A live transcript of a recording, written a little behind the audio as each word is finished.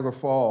Niagara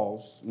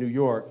Falls, New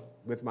York,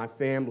 with my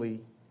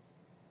family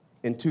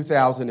in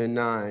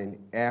 2009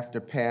 after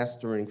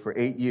pastoring for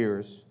 8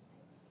 years.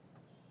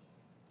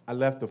 I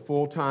left a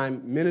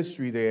full-time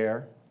ministry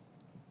there,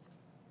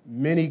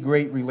 many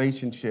great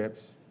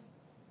relationships,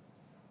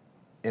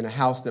 in a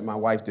house that my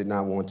wife did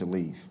not want to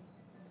leave.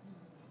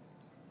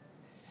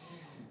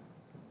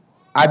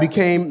 I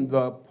became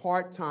the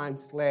part-time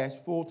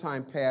 /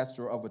 full-time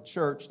pastor of a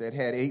church that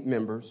had 8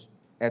 members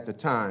at the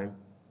time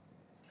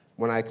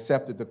when I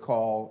accepted the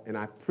call, and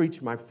I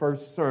preached my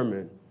first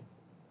sermon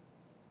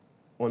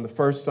on the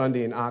first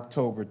Sunday in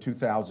October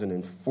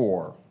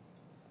 2004.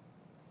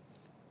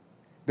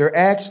 There are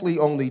actually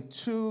only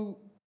 2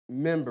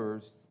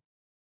 members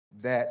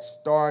that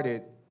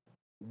started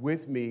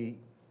with me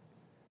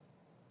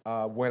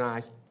when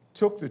I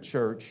took the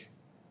church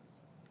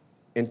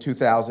in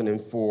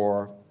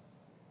 2004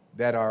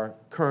 that are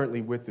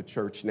currently with the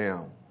church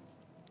now.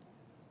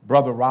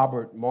 Brother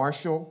Robert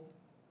Marshall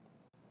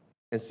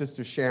and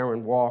Sister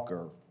Sharon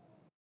Walker.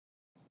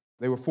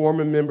 They were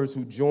former members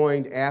who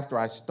joined after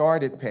I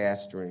started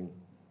pastoring.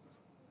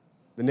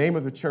 The name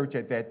of the church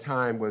at that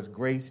time was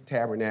Grace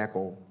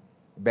Tabernacle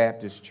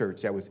Baptist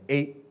Church. That was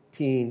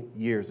 18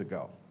 years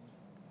ago.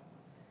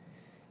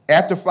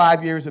 After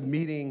 5 years of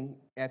meeting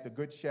at the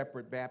Good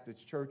Shepherd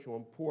Baptist Church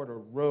on Porter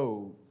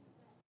Road,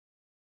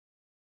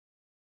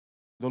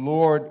 the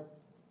Lord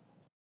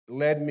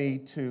led me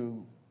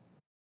to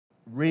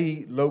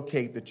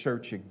relocate the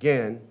church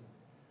again.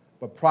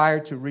 But prior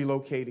to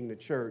relocating the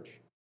church,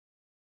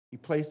 He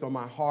placed on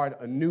my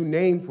heart a new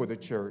name for the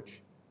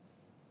church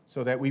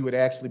so that we would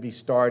actually be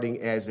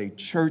starting as a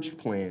church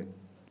plant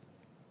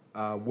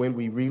when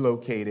we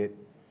relocated.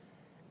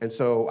 And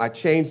so I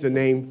changed the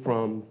name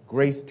from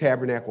Grace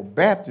Tabernacle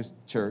Baptist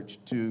Church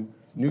to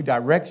New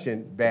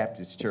Direction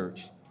Baptist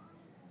Church,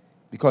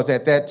 because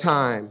at that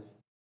time,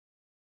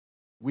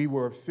 we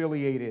were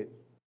affiliated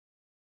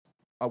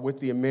with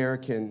the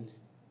American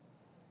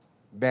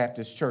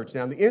Baptist Church.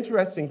 Now, the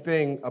interesting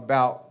thing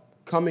about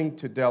coming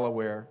to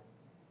Delaware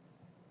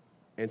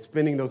and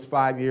spending those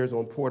 5 years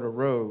on Porter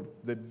Road,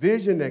 the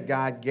vision that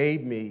God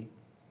gave me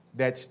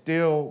that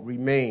still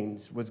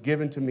remains was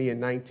given to me in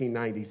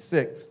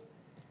 1996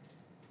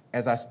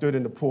 as I stood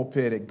in the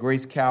pulpit at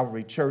Grace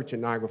Calvary Church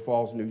in Niagara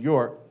Falls, New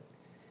York.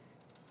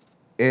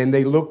 And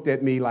they looked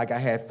at me like I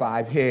had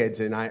 5 heads,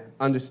 and I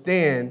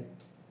understand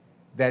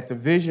that the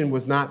vision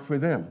was not for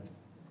them.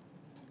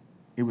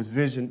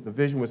 The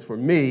vision was for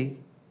me,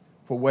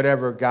 for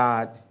whatever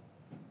God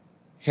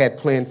had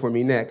planned for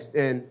me next.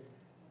 And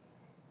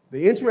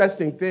the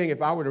interesting thing,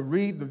 if I were to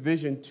read the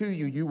vision to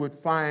you, you would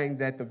find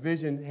that the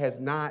vision has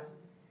not,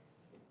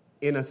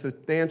 in a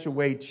substantial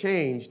way,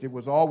 changed. It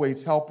was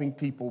always helping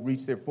people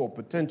reach their full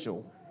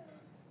potential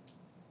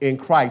in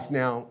Christ.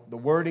 Now, the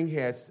wording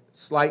has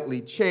slightly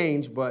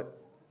changed, but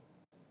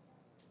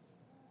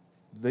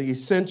the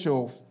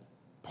essential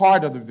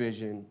part of the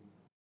vision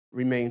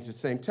remains the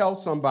same. Tell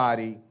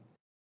somebody,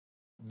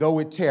 though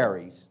it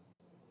tarries,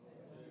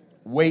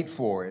 wait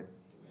for it,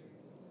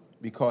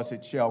 because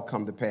it shall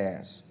come to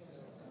pass.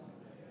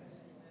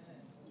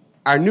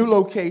 Our new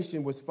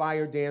location was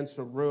Fire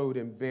Dancer Road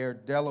in Bear,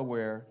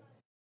 Delaware,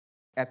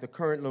 at the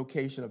current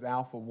location of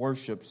Alpha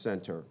Worship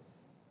Center.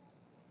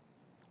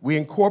 We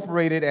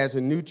incorporated as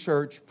a new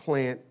church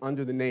plant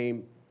under the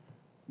name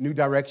New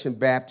Direction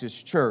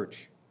Baptist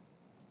Church.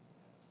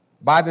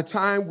 By the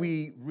time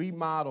we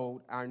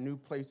remodeled our new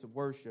place of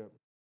worship,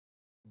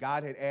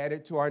 God had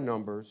added to our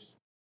numbers.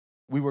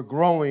 We were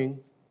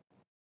growing.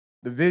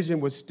 The vision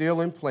was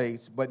still in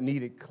place, but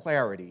needed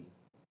clarity.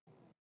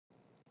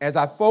 As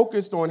I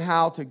focused on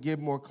how to give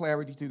more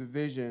clarity to the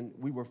vision,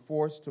 we were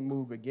forced to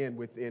move again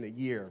within a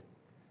year.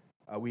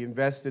 We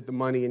invested the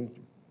money and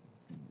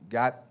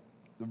got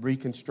the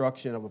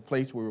reconstruction of a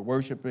place where we were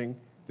worshiping.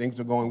 Things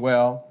were going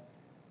well.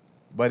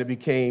 But it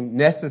became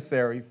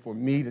necessary for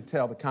me to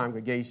tell the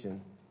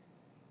congregation,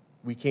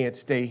 we can't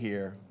stay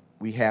here.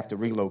 We have to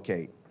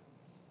relocate.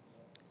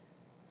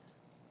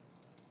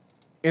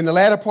 In the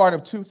latter part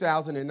of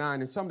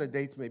 2009, and some of the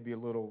dates may be a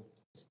little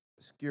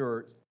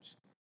obscure,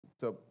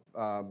 so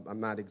I'm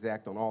not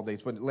exact on all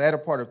dates, but in the latter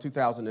part of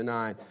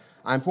 2009,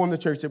 I informed the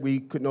church that we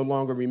could no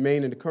longer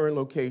remain in the current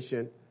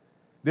location.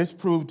 This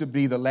proved to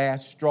be the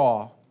last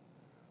straw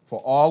for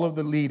all of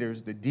the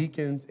leaders, the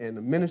deacons and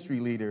the ministry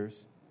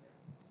leaders,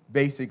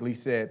 basically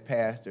said,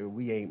 Pastor,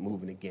 we ain't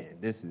moving again.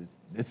 This is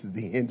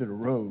the end of the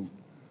road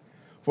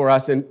for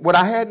us. And what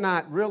I had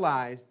not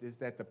realized is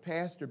that the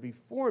pastor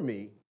before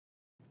me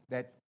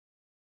that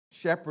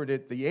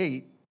shepherded the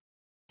 8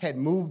 had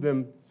moved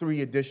them 3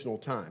 additional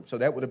times. So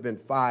that would have been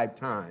 5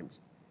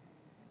 times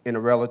in a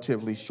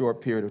relatively short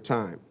period of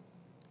time.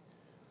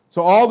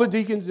 So all the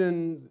deacons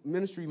and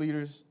ministry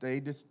leaders,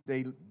 they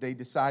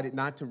decided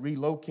not to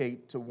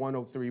relocate to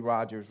 103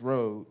 Rogers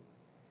Road.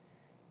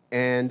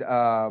 And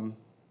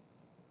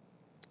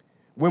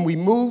when we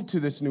moved to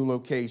this new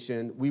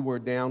location, we were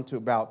down to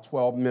about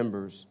 12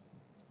 members,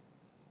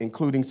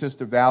 including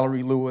Sister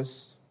Valerie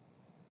Lewis,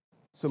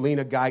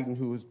 Selena Guyton,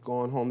 who has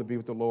gone home to be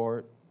with the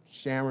Lord,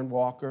 Sharon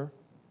Walker,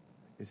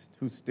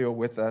 who's still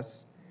with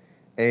us.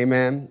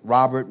 Amen.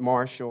 Robert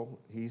Marshall,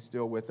 he's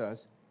still with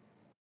us.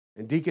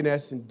 And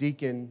Deaconess and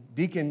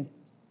Deacon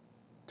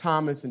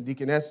Thomas and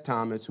Deaconess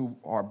Thomas, who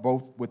are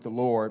both with the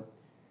Lord,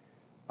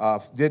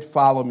 did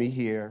follow me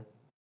here.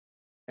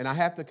 And I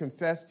have to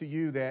confess to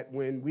you that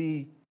when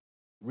we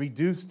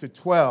reduced to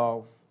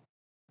 12,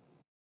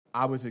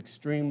 I was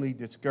extremely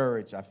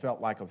discouraged. I felt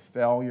like a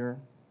failure.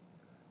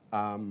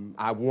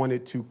 I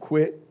wanted to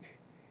quit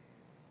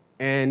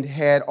and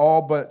had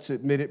all but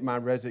submitted my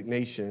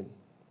resignation.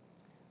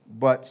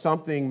 But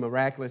something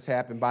miraculous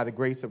happened by the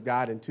grace of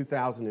God in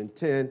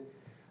 2010.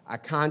 I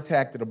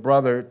contacted a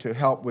brother to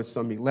help with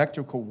some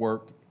electrical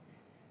work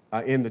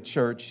in the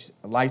church,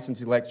 a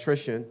licensed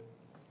electrician.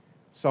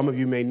 Some of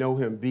you may know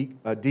him,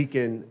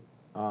 Deacon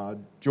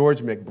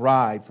George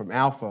McBride from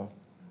Alpha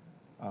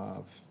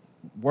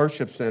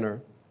Worship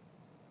Center.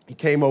 He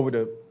came over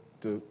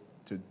to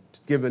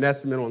give an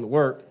estimate on the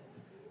work,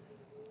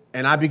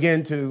 and I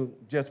began to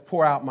just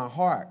pour out my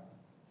heart.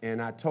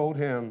 And I told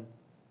him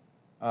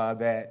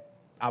that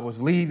I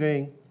was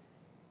leaving,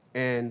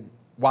 and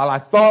while I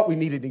thought we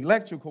needed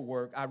electrical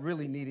work, I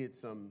really needed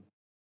some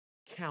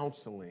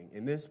counseling.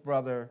 And this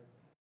brother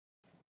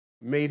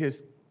made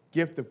his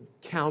gift of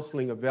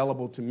counseling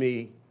available to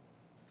me,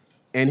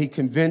 and he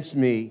convinced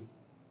me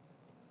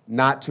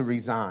not to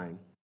resign.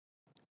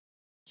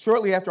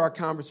 Shortly after our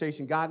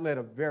conversation, God led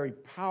a very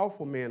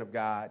powerful man of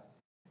God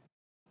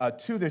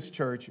to this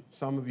church.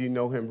 Some of you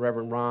know him,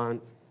 Reverend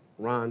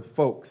Ron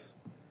Folks.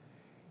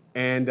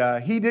 And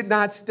he did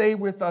not stay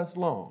with us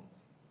long.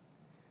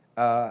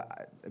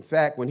 In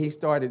fact, when he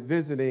started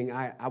visiting,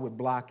 I would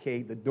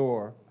blockade the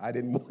door. I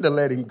didn't want to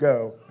let him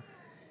go.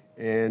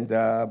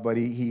 But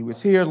he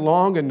was here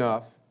long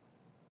enough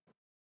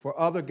for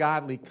other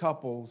godly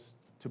couples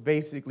to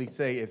basically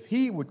say, if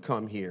he would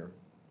come here,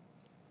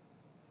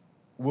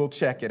 we'll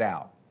check it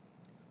out.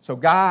 So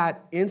God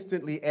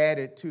instantly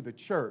added to the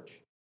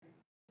church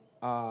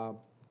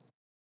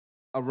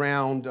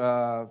around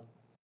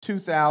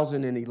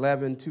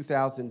 2011,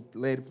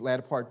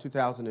 latter part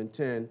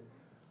 2010,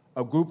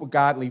 a group of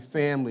godly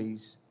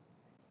families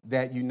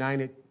that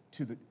united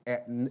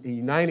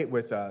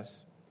with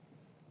us.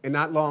 And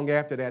not long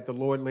after that, the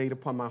Lord laid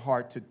upon my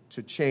heart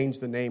to change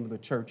the name of the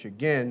church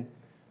again,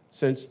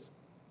 since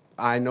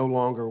I no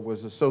longer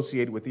was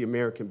associated with the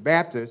American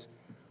Baptist,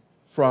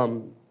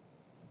 from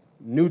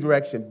New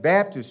Direction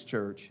Baptist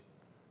Church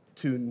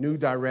to New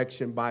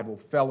Direction Bible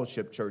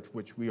Fellowship Church,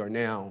 which we are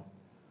now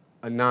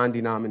a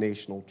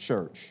non-denominational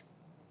church.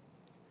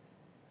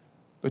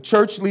 The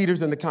church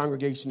leaders in the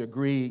congregation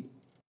agreed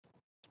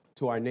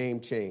to our name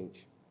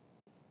change.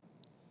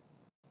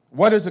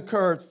 What has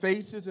occurred,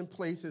 faces and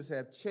places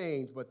have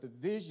changed, but the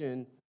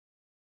vision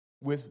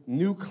with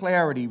new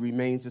clarity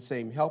remains the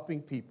same,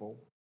 helping people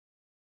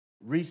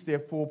reach their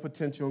full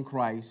potential in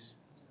Christ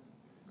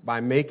by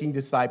making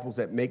disciples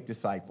that make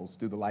disciples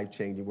through the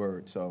life-changing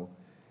word. So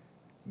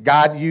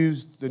God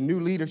used the new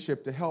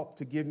leadership to help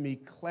to give me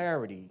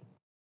clarity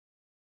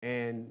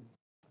and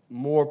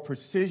more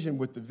precision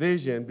with the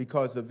vision,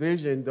 because the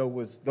vision, though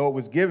it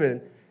was given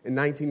in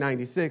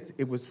 1996,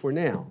 it was for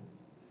now.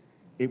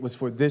 It was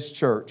for this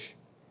church.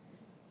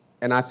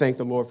 And I thank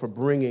the Lord for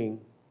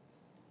bringing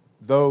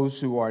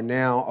those who are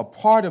now a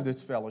part of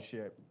this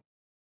fellowship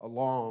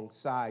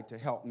alongside to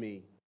help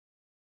me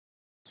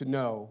to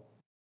know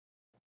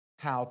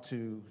how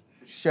to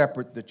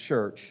shepherd the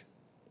church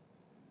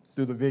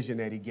through the vision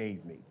that he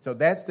gave me. So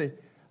that's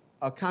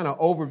a kind of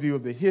overview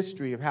of the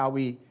history of how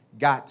we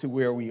got to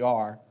where we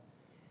are.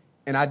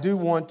 And I do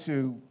want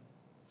to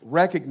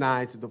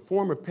recognize that the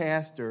former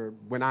pastor,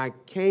 when I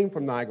came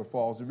from Niagara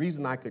Falls, the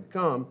reason I could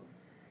come,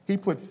 he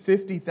put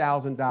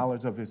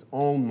 $50,000 of his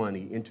own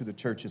money into the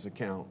church's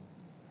account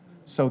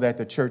so that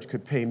the church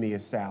could pay me a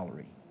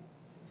salary.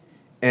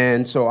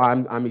 And so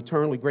I'm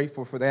eternally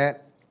grateful for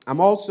that. I'm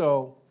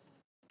also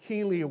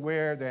keenly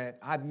aware that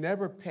I've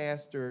never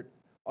pastored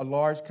a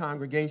large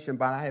congregation,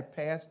 but I have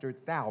pastored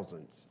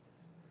thousands.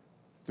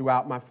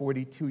 Throughout my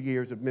 42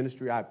 years of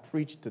ministry, I've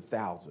preached to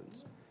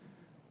thousands.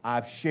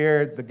 I've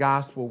shared the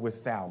gospel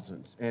with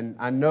thousands. And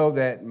I know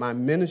that my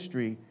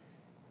ministry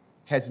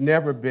has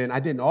never been, I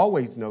didn't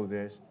always know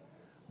this,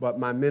 but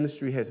my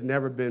ministry has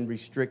never been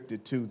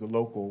restricted to the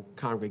local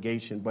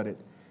congregation, but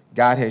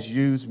God has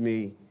used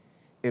me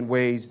in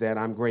ways that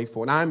I'm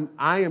grateful. And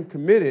I am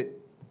committed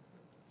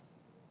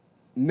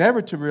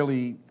never to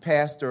really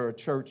pastor a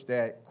church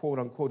that, quote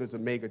unquote, is a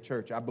mega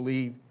church. I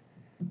believe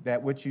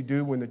that what you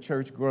do when the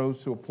church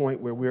grows to a point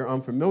where we're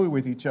unfamiliar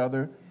with each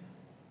other,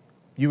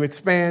 you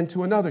expand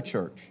to another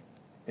church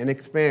and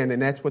expand,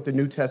 and that's what the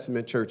New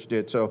Testament church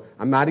did. So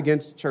I'm not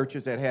against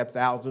churches that have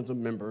thousands of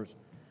members,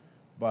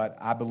 but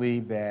I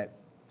believe that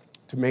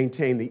to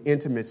maintain the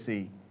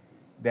intimacy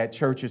that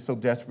churches so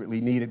desperately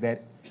needed,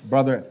 that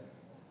Brother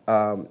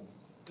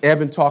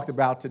Evan talked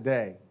about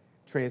today,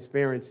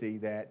 transparency,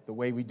 that the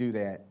way we do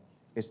that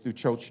is through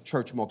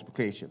church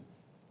multiplication.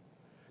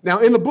 Now,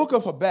 in the book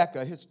of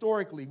Habakkuk,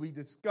 historically, we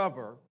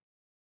discover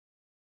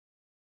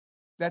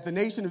that the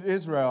nation of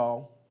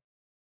Israel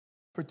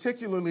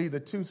particularly the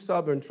two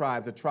southern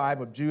tribes, the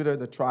tribe of Judah,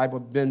 the tribe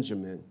of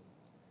Benjamin,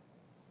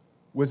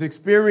 was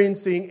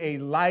experiencing a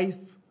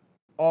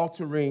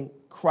life-altering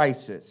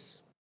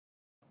crisis.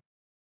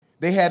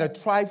 They had a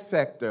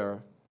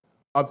trifecta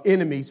of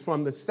enemies.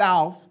 From the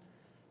south,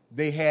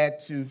 they had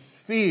to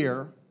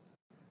fear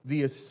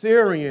the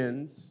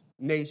Assyrians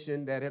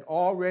nation that had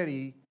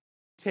already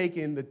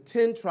taken the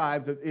 10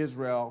 tribes of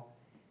Israel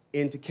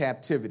into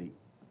captivity.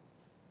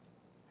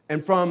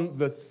 And from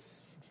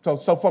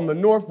the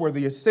north were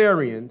the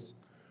Assyrians.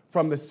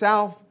 From the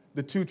south,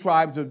 the two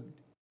tribes of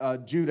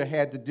Judah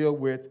had to deal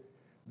with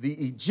the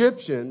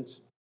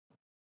Egyptians.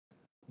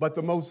 But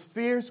the most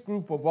fierce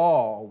group of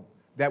all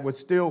that was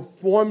still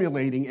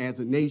formulating as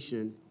a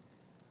nation,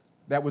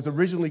 that was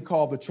originally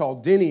called the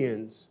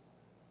Chaldeans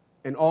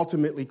and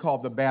ultimately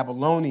called the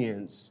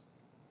Babylonians,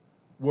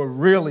 were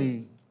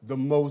really the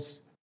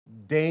most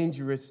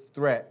dangerous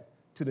threat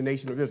to the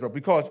nation of Israel,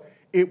 because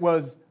it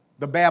was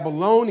the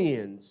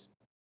Babylonians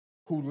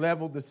who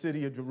leveled the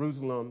city of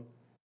Jerusalem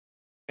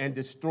and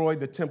destroyed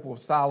the Temple of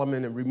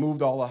Solomon and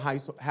removed all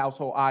the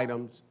household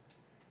items.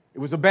 It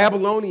was the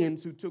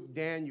Babylonians who took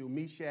Daniel,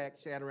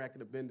 Meshach, Shadrach,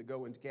 and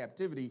Abednego into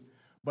captivity.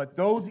 But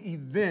those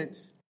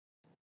events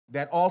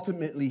that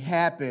ultimately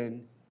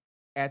happened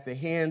at the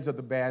hands of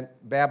the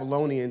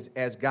Babylonians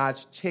as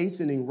God's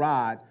chastening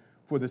rod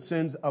for the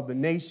sins of the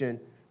nation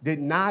did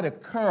not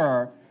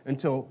occur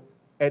until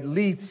at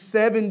least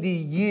 70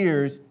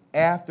 years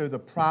after the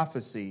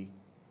prophecy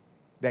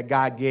that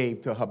God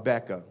gave to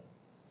Habakkuk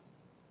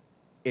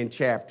in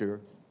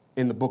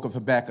the book of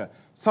Habakkuk.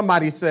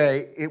 Somebody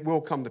say, it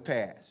will come to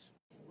pass.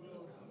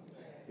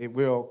 It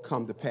will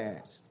come to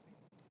pass.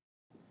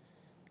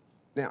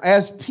 Now,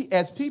 as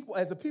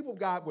the people of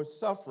God were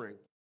suffering,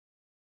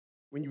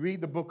 when you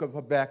read the book of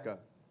Habakkuk,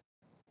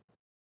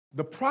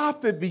 the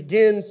prophet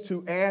begins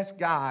to ask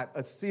God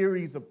a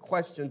series of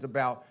questions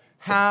about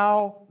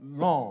how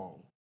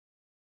long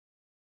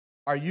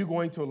are you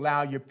going to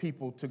allow your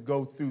people to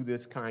go through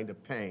this kind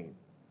of pain?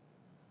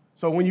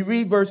 So when you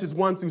read verses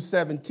 1 through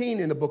 17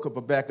 in the book of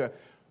Habakkuk,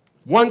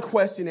 one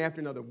question after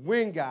another: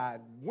 when,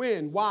 God?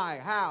 When? Why?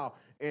 How?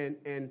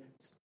 And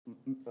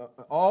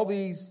all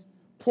these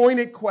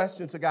pointed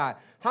questions to God.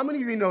 How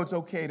many of you know it's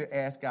okay to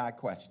ask God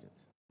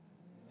questions?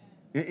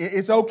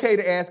 It's okay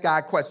to ask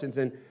God questions.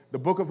 And the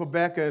book of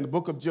Habakkuk and the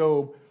book of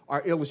Job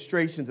are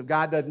illustrations of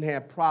God doesn't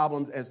have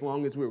problems as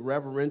long as we're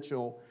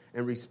reverential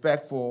and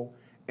respectful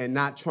and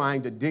not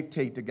trying to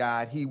dictate to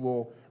God. He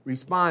will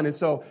respond. And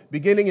so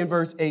beginning in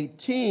verse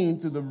 18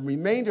 through the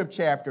remainder of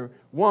chapter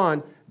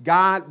 1,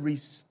 God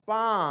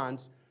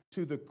responds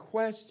to the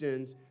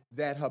questions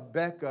that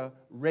Habakkuk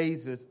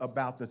raises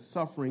about the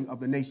suffering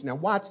of the nation. Now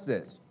watch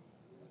this.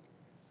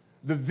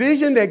 The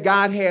vision that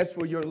God has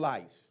for your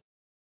life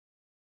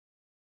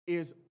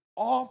is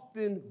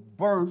often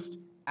birthed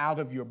out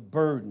of your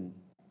burden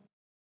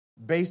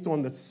based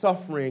on the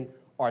suffering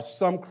or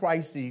some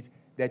crises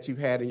that you've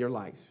had in your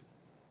life.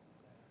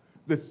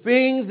 The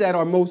things that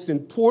are most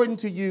important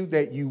to you,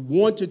 that you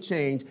want to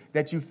change,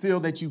 that you feel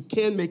that you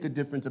can make a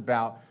difference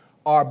about,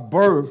 are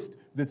birthed.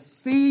 The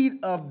seed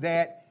of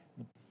that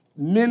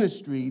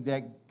ministry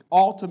that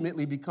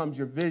ultimately becomes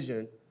your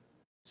vision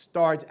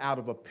starts out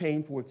of a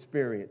painful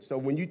experience. So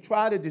when you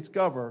try to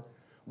discover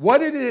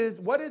what is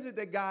it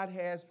that God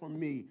has for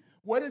me?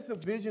 What is the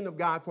vision of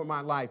God for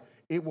my life?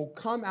 It will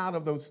come out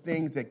of those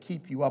things that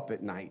keep you up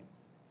at night.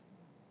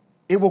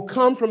 It will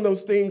come from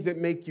those things that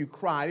make you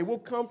cry. It will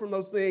come from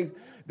those things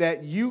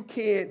that you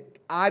can't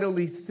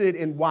idly sit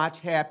and watch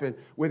happen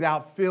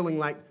without feeling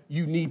like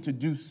you need to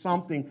do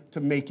something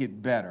to make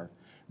it better.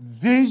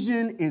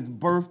 Vision is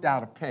birthed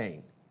out of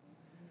pain.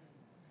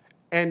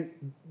 And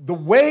the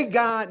way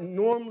God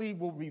normally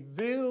will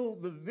reveal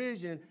the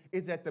vision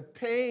is that the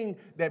pain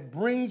that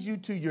brings you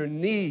to your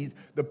knees,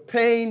 the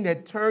pain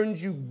that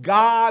turns you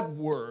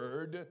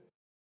Godward,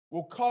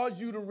 will cause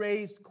you to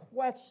raise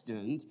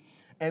questions.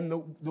 And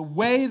the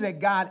way that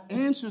God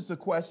answers the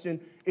question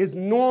is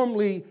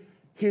normally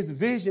his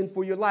vision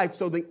for your life.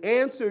 So the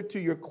answer to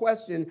your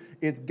question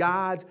is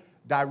God's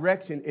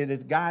direction. It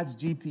is God's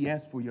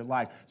GPS for your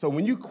life. So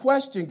when you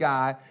question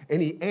God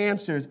and he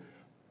answers,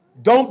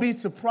 don't be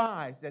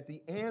surprised that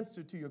the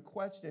answer to your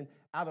question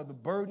out of the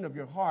burden of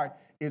your heart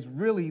is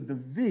really the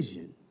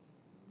vision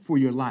for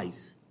your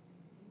life.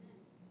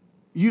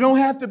 You don't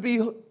have to be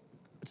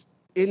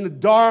in the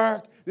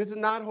dark. This is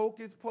not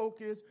hocus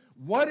pocus.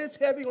 What is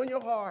heavy on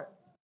your heart?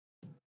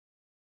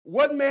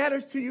 What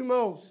matters to you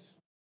most?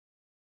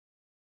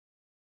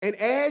 And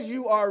as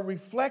you are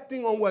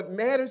reflecting on what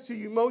matters to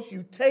you most,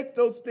 you take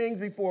those things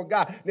before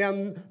God. Now,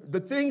 the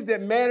things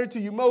that matter to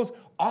you most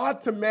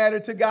ought to matter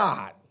to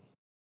God.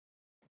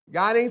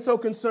 God ain't so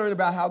concerned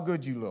about how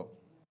good you look.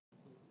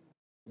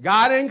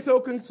 God ain't so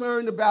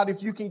concerned about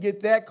if you can get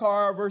that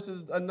car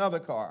versus another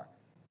car.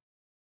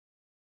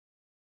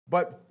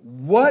 But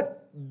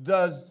what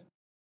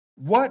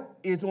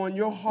is on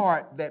your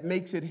heart that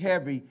makes it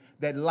heavy,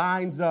 that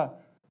lines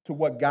up to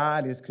what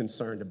God is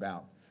concerned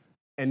about?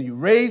 And you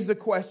raise the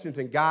questions,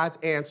 and God's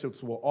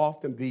answers will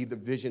often be the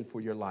vision for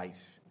your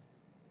life.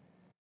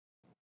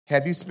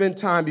 Have you spent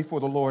time before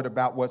the Lord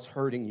about what's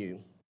hurting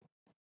you?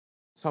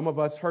 Some of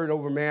us hurt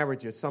over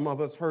marriages. Some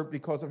of us hurt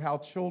because of how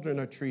children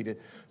are treated.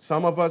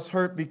 Some of us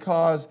hurt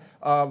because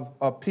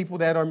of people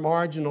that are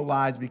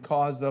marginalized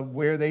because of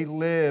where they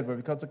live or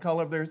because of the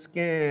color of their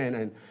skin.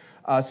 And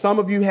some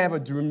of you have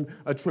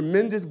a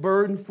tremendous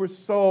burden for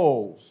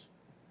souls.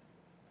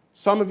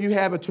 Some of you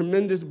have a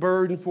tremendous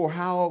burden for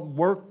how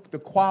the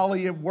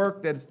quality of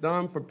work that's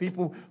done for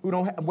people who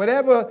don't have,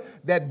 whatever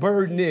that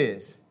burden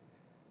is.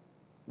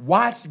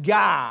 Watch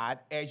God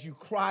as you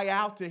cry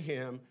out to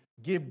him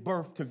give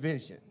birth to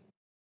vision.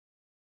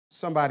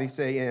 Somebody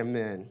say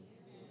amen.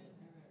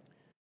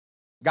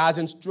 God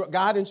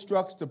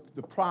instructs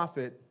the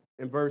prophet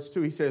in verse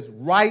 2. He says,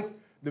 write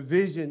the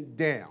vision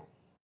down.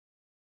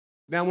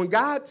 Now, when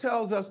God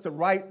tells us to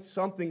write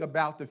something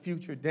about the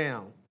future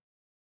down,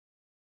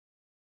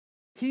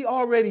 he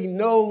already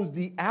knows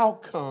the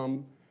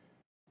outcome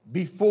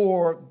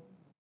before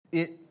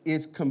it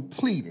is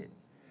completed.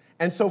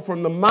 And so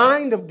from the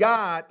mind of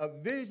God, a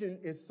vision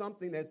is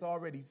something that's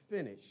already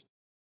finished.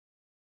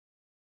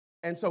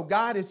 And so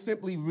God is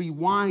simply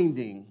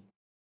rewinding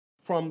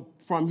from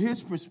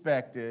his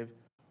perspective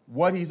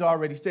what he's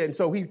already said. And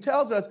so he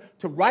tells us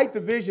to write the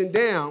vision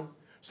down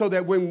so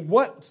that what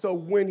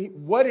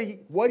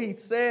he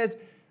says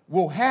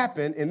will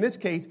happen, in this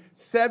case,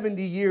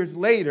 70 years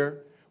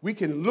later, we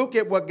can look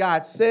at what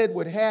God said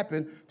would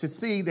happen to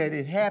see that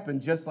it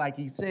happened just like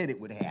he said it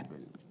would happen.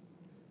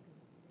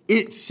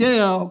 It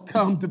shall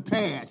come to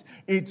pass.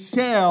 It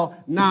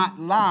shall not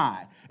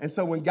lie. And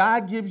so when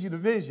God gives you the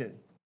vision,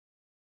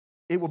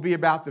 it will be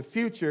about the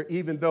future,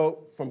 even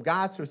though from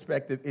God's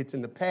perspective, it's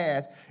in the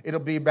past. It'll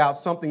be about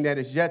something that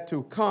is yet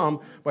to come,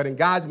 but in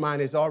God's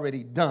mind, it's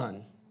already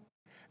done.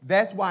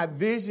 That's why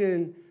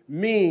vision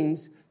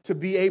means to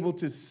be able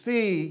to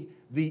see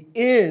the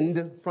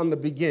end from the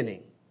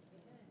beginning.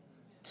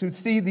 To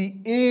see the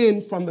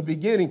end from the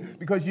beginning,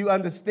 because you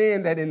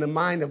understand that in the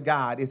mind of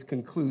God, it's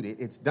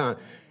concluded, it's done.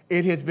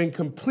 It has been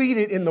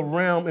completed in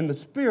the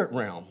spirit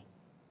realm,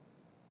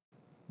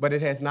 but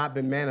it has not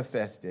been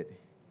manifested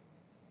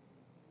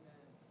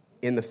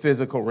in the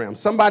physical realm.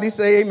 Somebody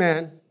say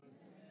amen.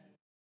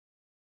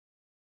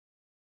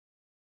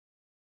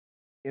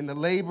 In the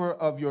labor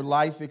of your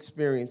life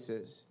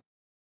experiences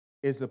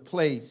is the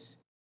place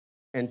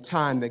and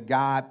time that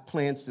God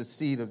plants the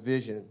seed of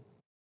vision.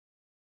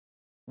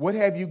 What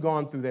have you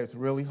gone through that's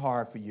really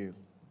hard for you?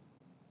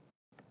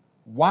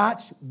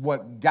 Watch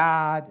what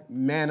God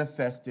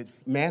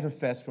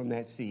manifests from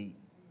that seed.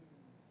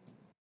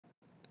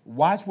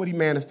 Watch what he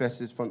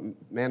manifests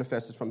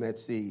from that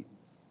seed.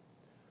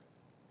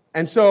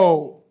 And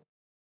so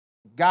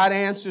God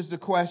answers the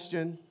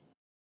question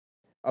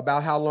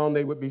about how long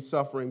they would be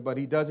suffering, but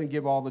he doesn't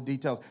give all the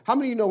details. How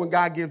many of you know when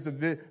God gives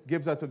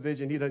us a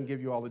vision, he doesn't give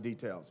you all the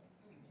details?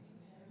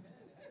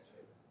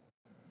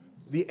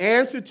 The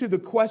answer to the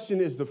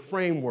question is the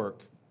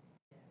framework.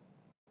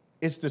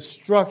 It's the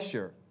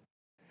structure.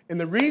 And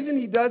the reason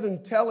he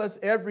doesn't tell us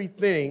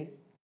everything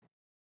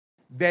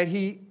that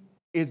he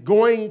is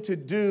going to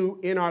do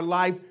in our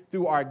life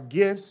through our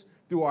gifts,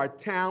 through our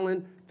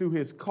talent, through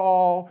his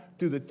call,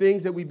 through the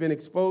things that we've been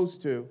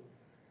exposed to,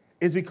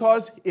 is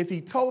because if he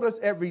told us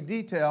every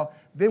detail,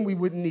 then we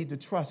wouldn't need to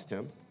trust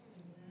him.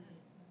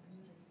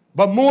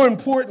 But more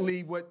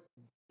importantly, what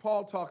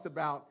Paul talks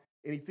about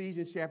in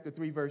Ephesians chapter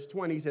 3, verse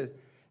 20,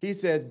 he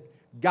says,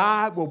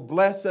 God will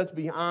bless us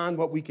beyond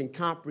what we can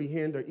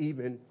comprehend or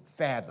even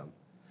fathom.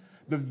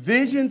 The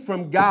vision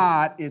from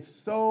God is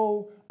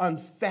so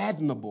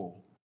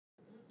unfathomable,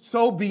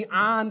 so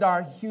beyond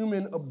our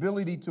human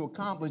ability to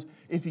accomplish.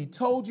 If he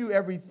told you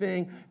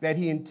everything that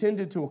he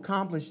intended to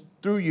accomplish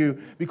through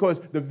you, because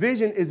the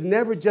vision is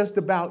never just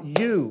about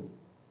you.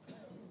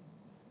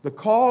 The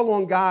call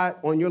on God,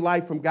 on your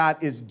life from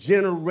God, is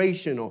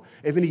generational.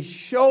 If he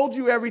showed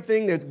you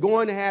everything that's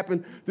going to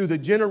happen through the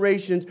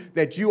generations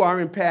that you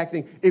are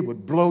impacting, it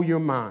would blow your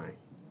mind.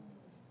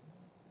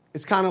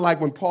 It's kind of like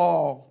when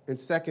Paul in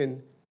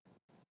 2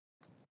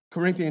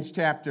 Corinthians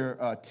chapter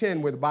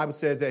 10, where the Bible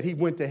says that he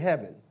went to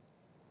heaven.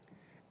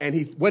 And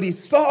what he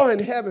saw in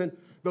heaven,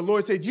 the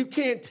Lord said, you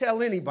can't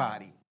tell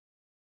anybody.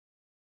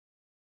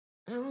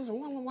 And I was like,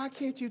 well, why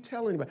can't you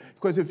tell anybody?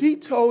 Because if he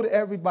told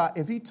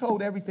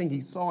everything he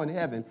saw in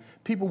heaven,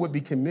 people would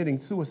be committing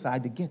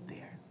suicide to get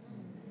there.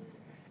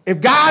 If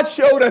God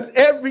showed us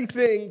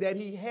everything that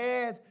he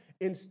has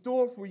in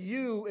store for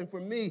you and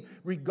for me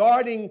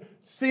regarding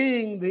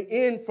seeing the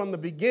end from the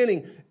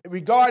beginning,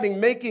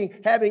 regarding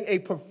having a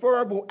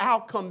preferable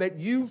outcome that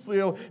you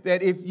feel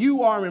that if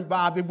you are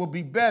involved, it will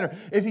be better.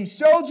 If he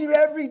showed you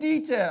every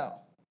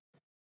detail,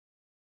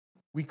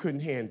 we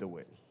couldn't handle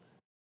it.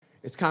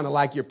 It's kind of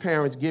like your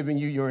parents giving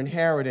you your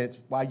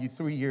inheritance while you're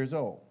 3 years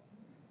old.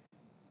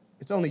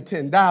 It's only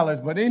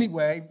 $10, but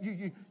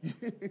anyway,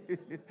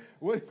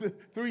 what is a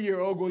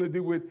 3-year-old going to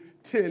do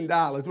with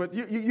 $10? But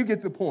you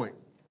get the point.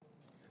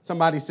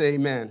 Somebody say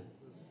amen.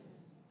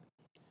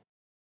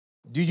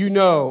 Do you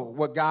know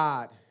what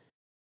God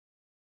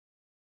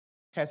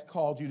has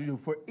called you to do.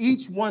 For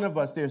each one of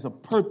us, there's a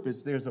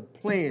purpose, there's a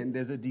plan,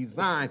 there's a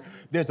design,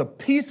 there's a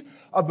piece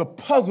of the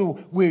puzzle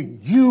where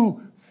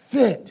you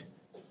fit.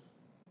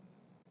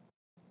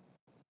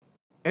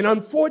 And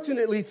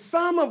unfortunately,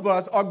 some of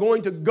us are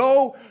going to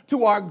go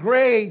to our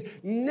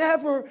grave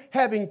never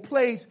having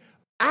placed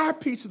our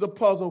piece of the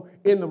puzzle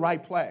in the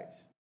right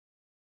place.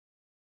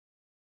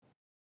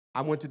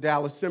 I went to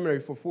Dallas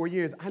Seminary for 4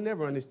 years. I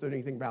never understood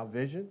anything about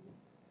vision.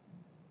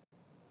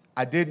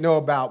 I did know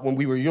about when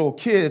we were little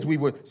kids, we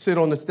would sit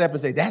on the step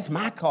and say, that's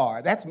my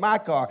car, that's my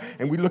car.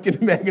 And we look in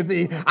the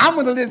magazine, I'm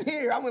going to live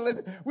here, I'm going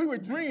to live. We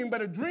would dream,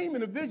 but a dream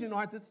and a vision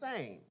aren't the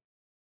same.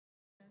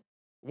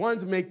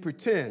 One's make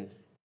pretend.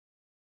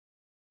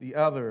 The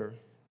other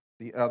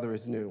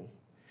is new.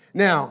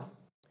 Now,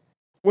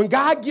 when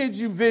God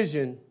gives you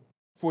vision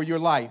for your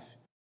life,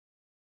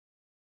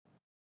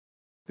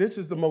 this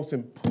is the most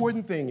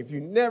important thing. If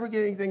you never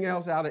get anything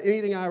else out of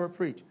anything I ever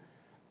preach,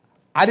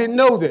 I didn't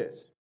know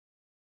this.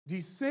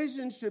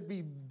 Decisions should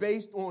be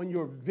based on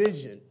your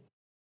vision.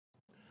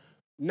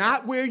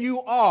 Not where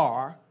you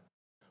are,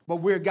 but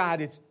where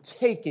God is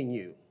taking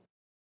you.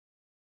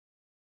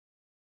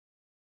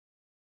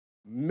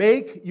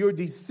 Make your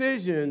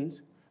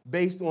decisions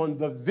based on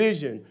the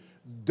vision.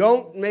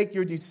 Don't make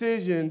your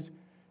decisions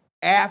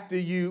after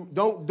you,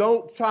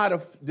 don't try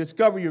to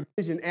discover your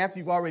vision after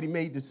you've already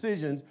made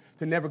decisions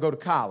to never go to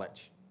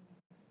college,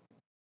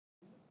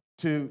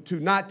 to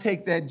not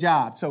take that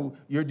job. So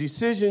your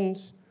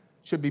decisions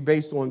should be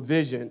based on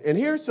vision. And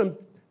here's some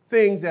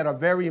things that are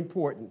very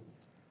important.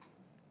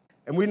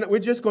 And we're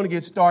just going to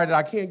get started.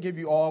 I can't give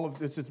you all of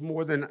this. It's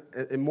more than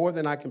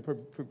I can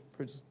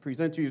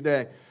present to you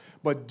today.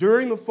 But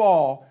during the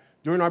fall,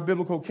 during our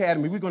Biblical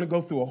Academy, we're going to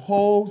go through a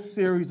whole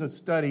series of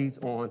studies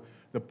on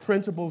the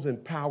principles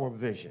and power of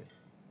vision.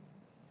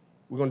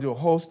 We're going to do a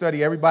whole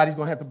study. Everybody's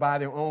going to have to buy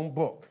their own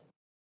book.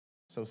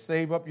 So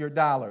save up your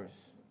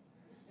dollars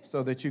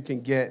so that you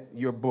can get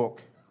your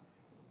book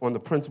on the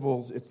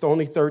principles. It's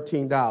only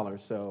 $13,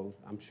 so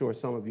I'm sure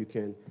some of you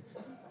can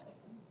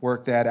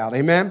work that out.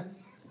 Amen?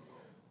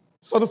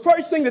 So the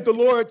first thing that the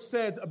Lord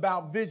says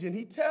about vision,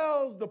 he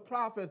tells the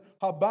prophet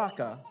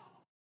Habakkuk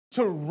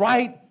to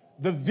write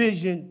the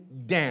vision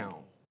down.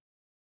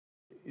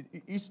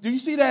 Do you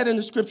see that in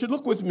the scripture?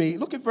 Look with me.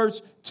 Look at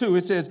verse 2.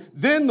 It says,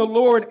 then the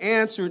Lord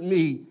answered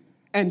me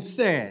and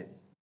said.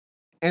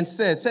 He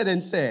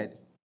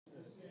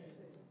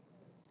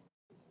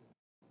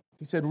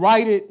said,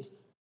 write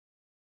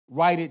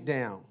it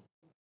down.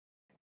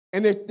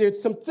 And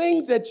there's some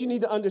things that you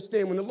need to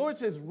understand. When the Lord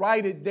says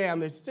write it down,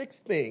 there's 6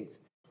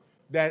 things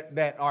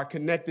that are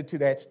connected to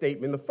that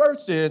statement. The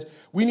first is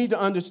we need to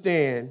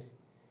understand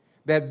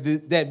that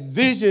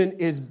vision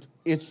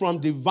is from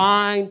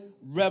divine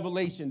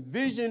revelation.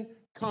 Vision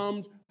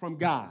comes from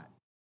God.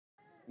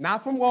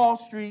 Not from Wall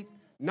Street,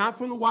 not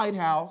from the White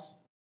House,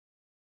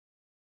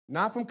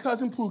 not from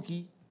Cousin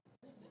Pookie.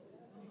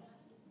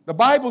 The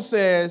Bible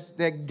says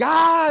that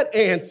God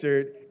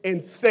answered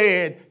and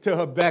said to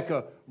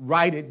Habakkuk,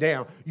 write it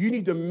down. You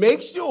need to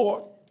make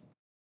sure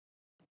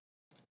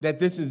that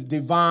this is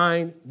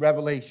divine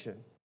revelation.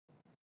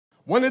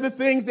 One of the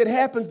things that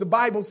happens, the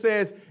Bible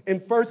says in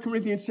 1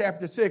 Corinthians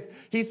chapter 6,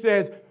 he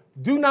says,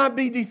 do not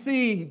be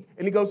deceived.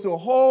 And he goes through a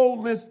whole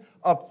list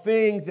of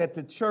things that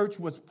the church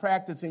was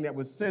practicing that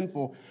was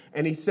sinful.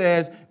 And he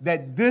says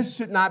that this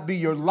should not be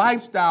your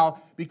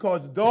lifestyle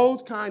because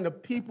those kind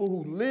of people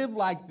who live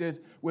like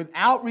this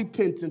without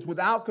repentance,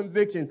 without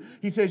conviction,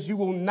 he says you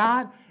will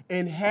not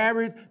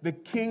inherit the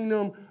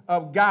kingdom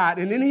of God.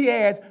 And then he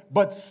adds,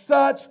 but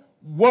such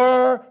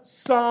were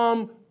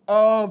some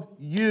of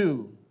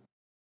you.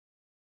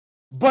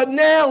 But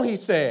now, he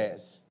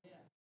says,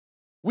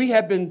 we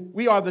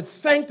are the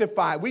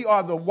sanctified, we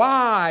are the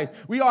wise,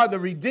 we are the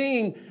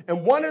redeemed.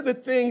 And one of the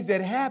things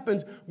that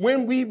happens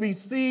when we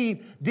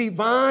receive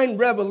divine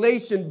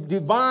revelation,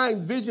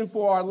 divine vision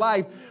for our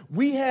life,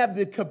 we have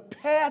the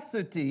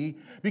capacity,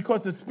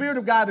 because the Spirit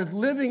of God is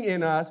living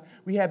in us,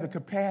 we have the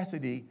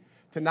capacity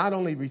to not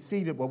only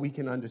receive it, but we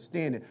can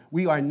understand it.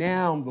 We are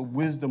now the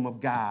wisdom of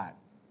God.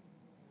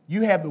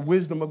 You have the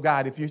wisdom of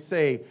God if you're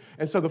saved.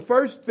 And so the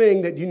first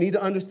thing that you need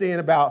to understand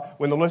about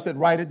when the Lord said,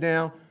 write it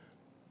down,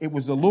 it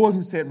was the Lord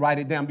who said, write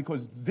it down,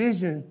 because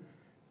vision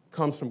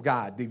comes from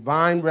God.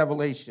 Divine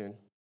revelation.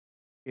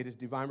 It is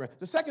divine.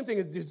 The second thing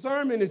is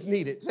discernment is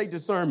needed. Say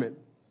discernment.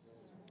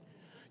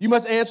 You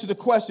must answer the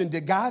question,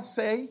 did God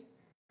say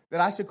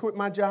that I should quit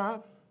my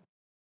job?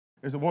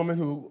 There's a woman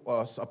who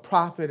was a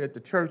prophet at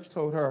the church,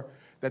 told her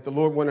that the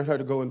Lord wanted her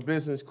to go in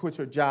business, quit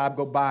her job,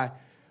 go buy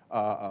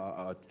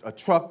a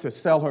truck to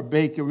sell her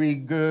bakery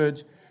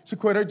goods. She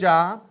quit her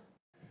job.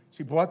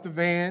 She bought the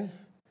van,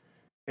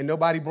 and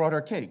nobody brought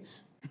her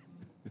cakes.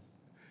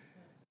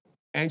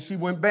 And she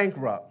went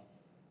bankrupt.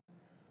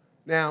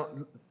 Now,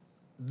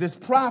 this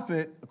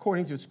prophet,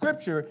 according to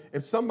Scripture,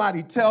 if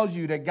somebody tells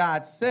you that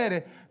God said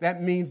it,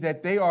 that means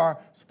that they are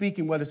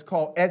speaking what is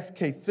called ex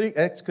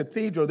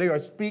cathedra. They are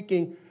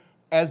speaking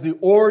as the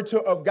orator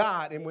of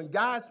God. And when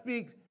God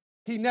speaks,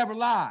 he never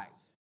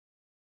lies.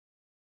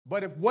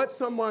 But if what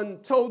someone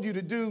told you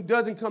to do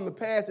doesn't come to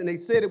pass and they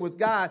said it was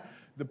God,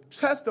 the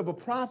test of a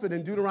prophet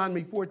in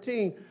Deuteronomy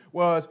 14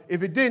 was,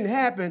 if it didn't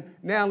happen,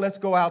 now let's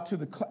go out to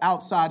the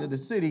outside of the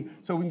city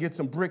so we can get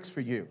some bricks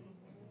for you.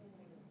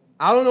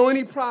 I don't know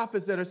any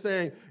prophets that are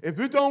saying, if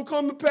it don't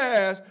come to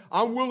pass,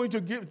 I'm willing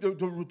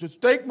to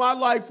stake my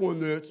life on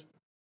this.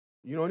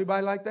 You know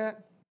anybody like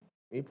that?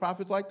 Any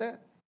prophets like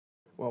that?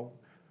 Well,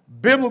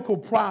 biblical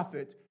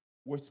prophets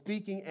were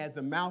speaking as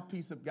the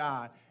mouthpiece of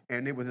God,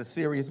 and it was a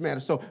serious matter.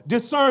 So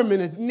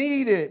discernment is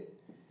needed.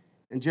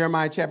 In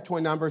Jeremiah chapter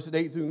 29, verses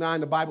 8 through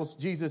 9, the Bible,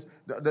 Jesus,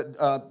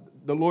 the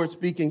Lord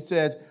speaking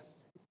says,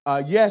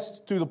 yes,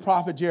 through the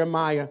prophet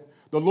Jeremiah,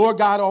 the Lord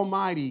God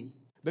Almighty,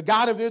 the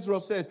God of Israel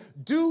says,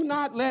 do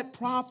not let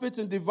prophets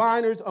and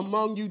diviners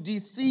among you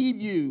deceive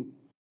you.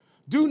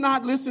 Do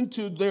not listen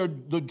to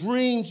the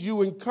dreams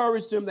you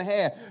encourage them to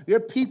have. There are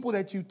people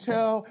that you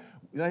tell,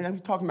 I'm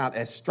talking about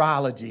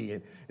astrology,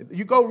 and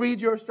you go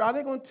read your astrology,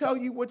 they're going to tell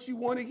you what you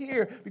want to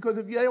hear, because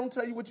if they don't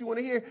tell you what you want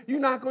to hear,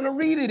 you're not going to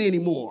read it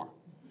anymore.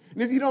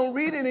 And if you don't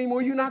read it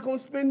anymore, you're not going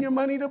to spend your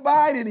money to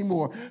buy it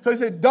anymore. So he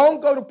said,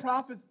 don't go to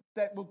prophets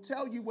that will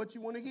tell you what you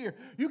want to hear.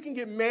 You can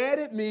get mad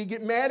at me,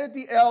 get mad at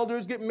the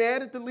elders, get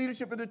mad at the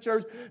leadership of the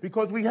church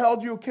because we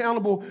held you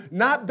accountable,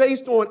 not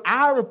based on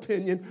our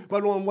opinion,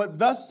 but on what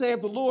thus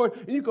saith the Lord.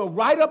 And you go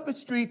right up the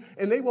street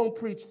and they won't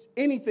preach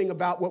anything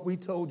about what we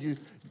told you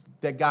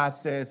that God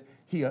says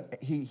he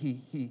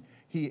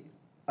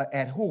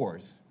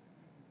abhors.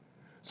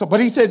 So,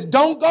 but he says,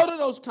 don't go to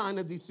those kind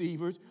of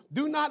deceivers.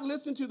 Do not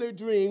listen to their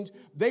dreams.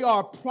 They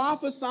are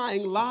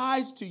prophesying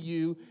lies to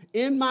you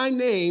in my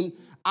name.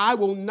 I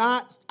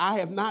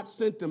have not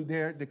sent them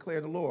there, declare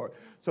the Lord.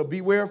 So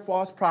beware of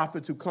false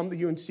prophets who come to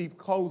you in sheep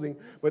clothing,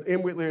 but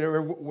inwardly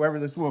they're wherever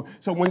this will.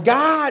 So when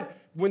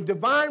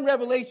divine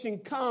revelation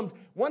comes,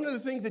 one of the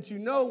things that you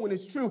know when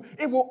it's true,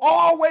 it will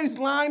always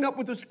line up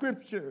with the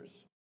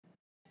scriptures.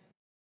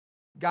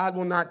 God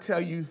will not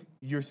tell you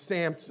you're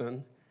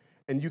Samson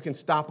and you can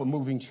stop a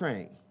moving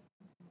train.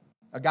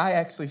 A guy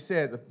actually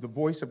said the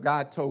voice of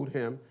God told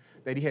him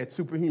that he had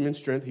superhuman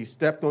strength. He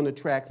stepped on the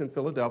tracks in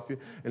Philadelphia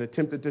and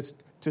attempted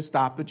to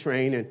stop the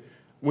train. And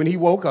when he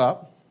woke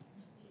up,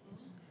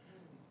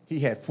 he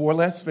had 4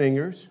 less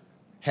fingers,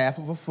 half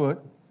of a foot,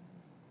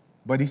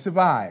 but he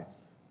survived.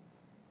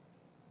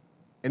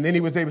 And then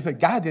he was able to say,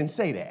 God didn't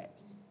say that.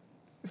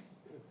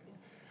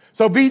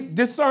 So be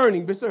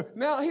discerning.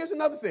 Now, here's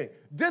another thing.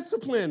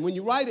 Discipline. When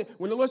you write it,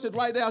 when the Lord says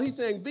write it down, he's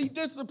saying be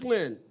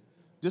disciplined.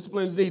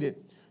 Discipline is needed.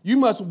 You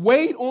must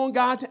wait on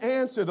God to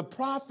answer. The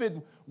prophet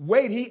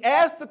waited. He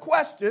asked the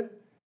question,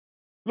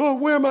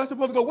 Lord, where am I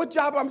supposed to go? What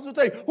job am I supposed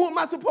to take? Who am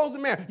I supposed to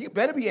marry? You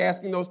better be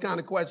asking those kind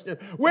of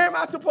questions. Where am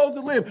I supposed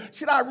to live?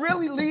 Should I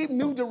really leave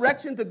New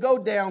Direction to go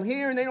down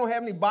here and they don't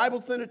have any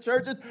Bible-centered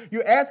churches?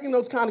 You're asking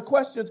those kind of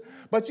questions,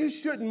 but you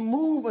shouldn't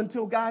move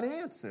until God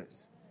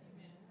answers.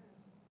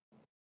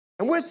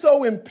 And we're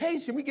so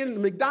impatient. We get in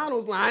the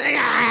McDonald's line. They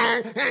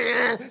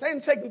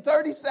didn't take them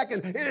 30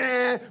 seconds.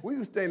 We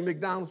were staying in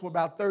McDonald's for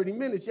about 30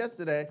 minutes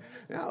yesterday.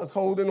 And I was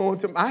holding on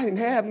to, I didn't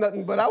have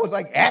nothing, but I was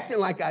like acting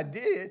like I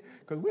did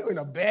because we were in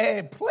a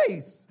bad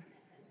place.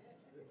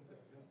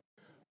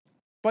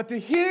 But to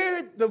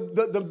hear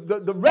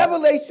the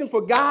revelation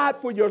for God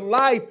for your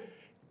life,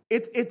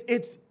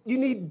 it's you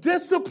need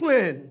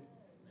discipline.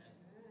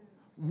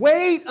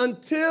 Wait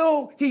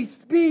until he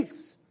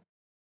speaks.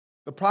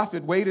 The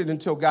prophet waited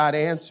until God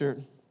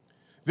answered.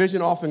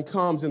 Vision often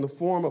comes in the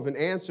form of an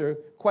answer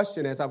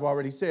question, as I've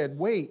already said.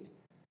 Wait.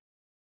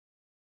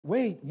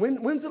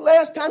 When's the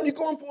last time you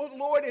go before the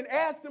Lord and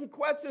ask him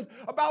questions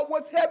about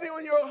what's heavy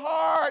on your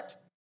heart?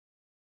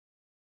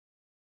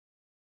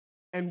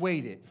 And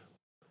waited.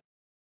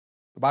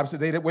 The Bible says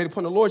they that wait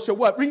upon the Lord shall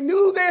what?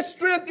 Renew their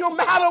strength. You'll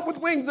mount up with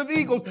wings of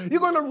eagles. You're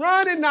going to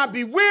run and not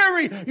be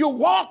weary. You'll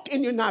walk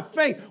and you'll not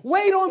faint.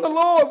 Wait on the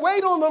Lord.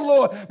 Wait on the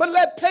Lord. But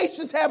let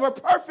patience have her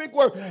perfect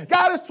work.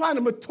 God is trying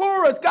to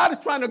mature us. God is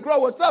trying to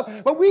grow us up.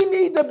 But we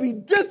need to be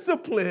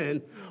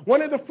disciplined.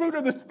 One of the fruit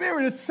of the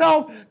Spirit is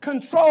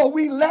self-control.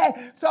 We lack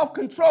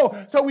self-control.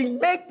 So we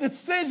make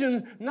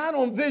decisions not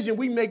on vision.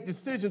 We make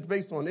decisions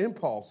based on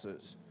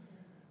impulses.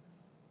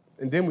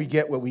 And then we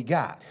get what we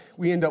got.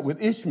 We end up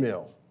with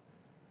Ishmael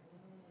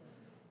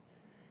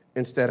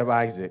instead of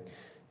Isaac.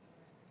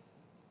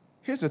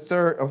 Here's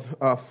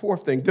a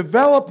fourth thing.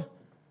 Development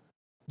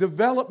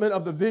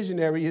of the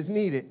visionary is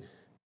needed.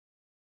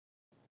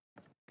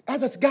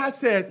 As God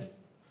said,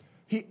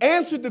 he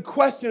answered the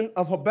question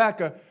of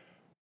Habakkuk,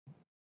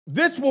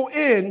 this will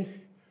end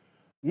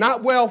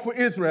not well for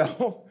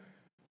Israel.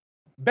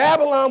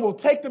 Babylon will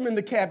take them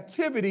into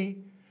captivity,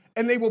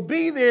 and they will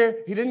be there.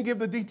 He didn't give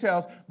the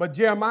details, but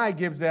Jeremiah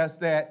gives us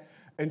that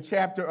in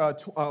chapter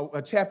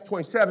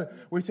 27,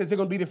 where he says they're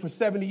going to be there for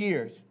 70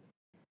 years.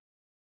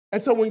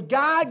 And so when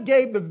God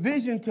gave the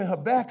vision to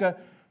Habakkuk,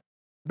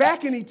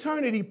 back in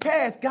eternity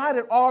past, God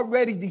had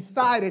already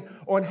decided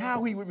on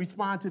how he would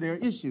respond to their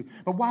issue.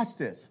 But watch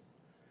this.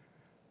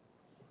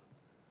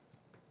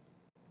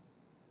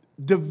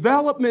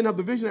 Development of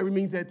the visionary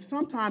means that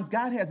sometimes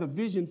God has a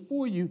vision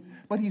for you,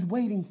 but he's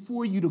waiting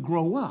for you to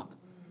grow up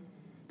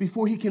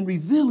before he can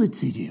reveal it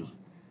to you.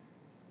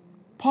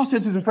 Paul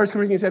says this in 1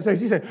 Corinthians 7.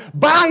 He said,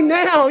 by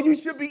now you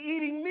should be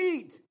eating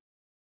meat.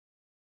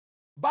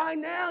 By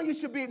now you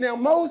should be. Now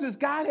Moses,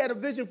 God had a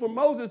vision for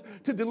Moses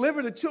to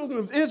deliver the children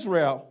of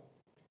Israel.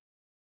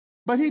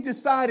 But he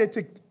decided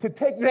to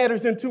take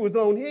matters into his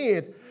own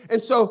hands.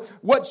 And so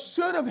what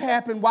should have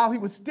happened while he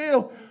was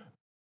still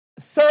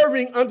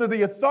serving under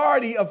the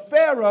authority of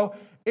Pharaoh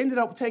ended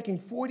up taking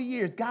 40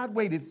 years. God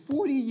waited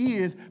 40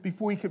 years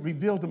before he could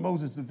reveal to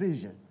Moses the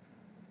vision.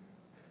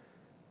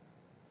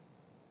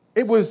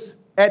 It was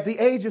at the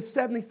age of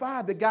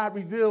 75 that God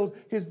revealed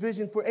his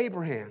vision for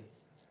Abraham.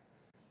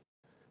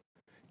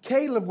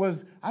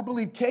 I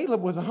believe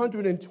Caleb was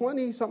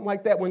 120, something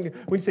like that, when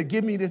he said,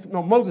 give me this.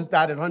 No, Moses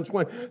died at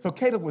 120. So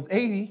Caleb was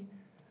 80.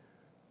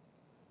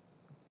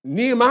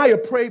 Nehemiah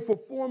prayed for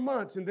 4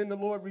 months, and then the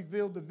Lord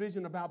revealed the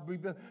vision about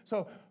rebuilding.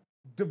 So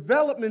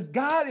developments,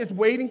 God is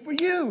waiting for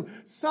you.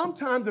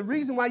 Sometimes the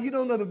reason why you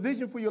don't know the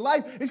vision for your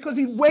life is because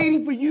he's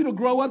waiting for you to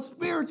grow up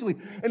spiritually.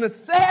 And the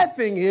sad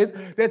thing is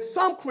that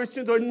some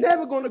Christians are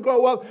never going to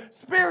grow up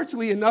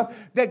spiritually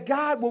enough that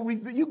God will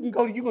reveal. You're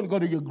going to go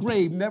to your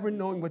grave never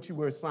knowing what you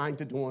were assigned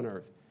to do on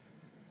earth.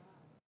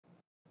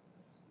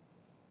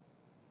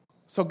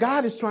 So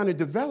God is trying to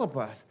develop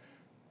us.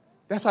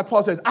 That's why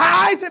Paul says,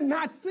 eyes have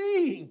not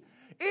seen,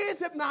 ears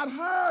have not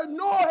heard,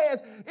 nor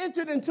has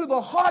entered into the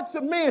hearts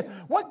of men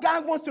what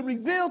God wants to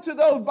reveal to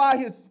those by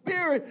his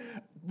Spirit,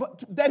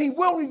 but that he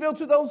will reveal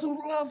to those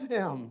who love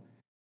him.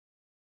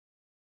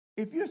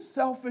 If you're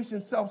selfish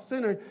and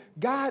self-centered,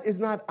 God is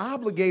not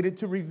obligated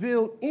to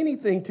reveal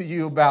anything to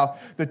you about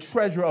the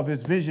treasure of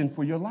his vision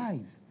for your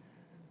life.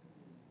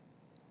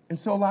 And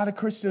so a lot of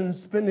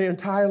Christians spend their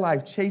entire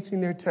life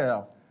chasing their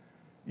tail.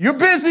 You're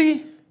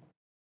busy.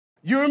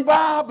 You're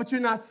involved, but you're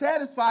not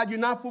satisfied. You're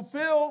not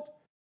fulfilled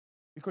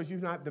because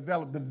you've not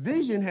developed. The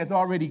vision has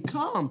already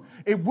come.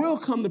 It will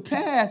come to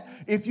pass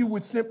if you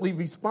would simply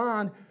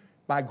respond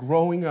by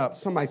growing up.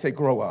 Somebody say,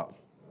 grow up.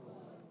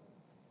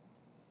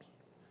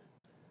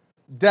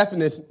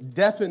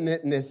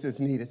 Definiteness is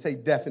needed. Say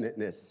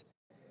definiteness.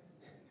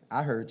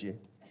 I heard you.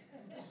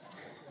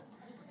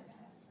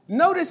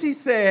 Notice he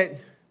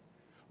said,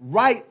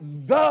 write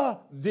the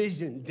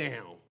vision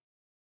down.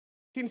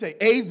 He didn't say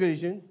a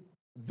vision.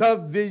 The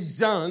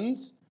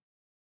visions.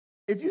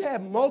 If you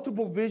have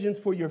multiple visions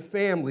for your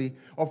family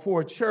or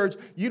for a church,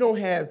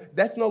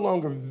 that's no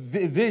longer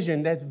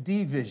vision, that's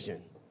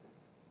division.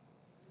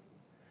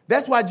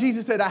 That's why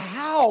Jesus said a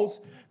house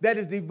that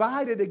is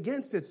divided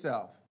against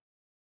itself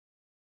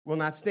will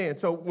not stand.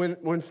 So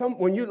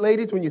when you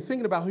ladies, when you're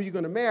thinking about who you're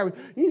going to marry,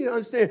 you need to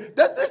understand,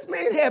 does this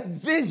man have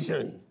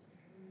vision?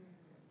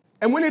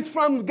 And when it's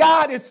from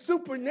God, it's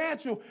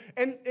supernatural.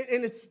 And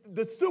it's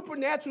the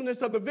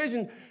supernaturalness of the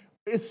vision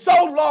is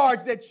so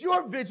large that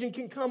your vision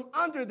can come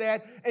under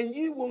that, and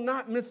you will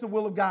not miss the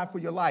will of God for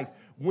your life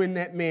when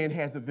that man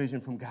has a vision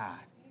from God.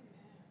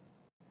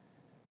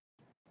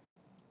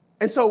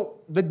 And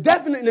so the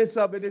definiteness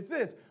of it is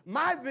this.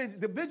 My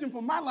vision, the vision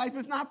for my life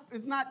is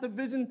not the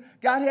vision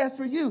God has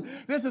for you.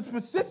 There's a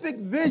specific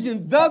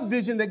vision, the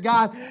vision that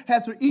God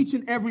has for each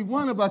and every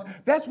one of us.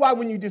 That's why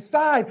when you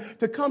decide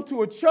to come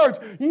to a church,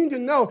 you need to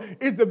know,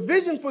 is the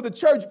vision for the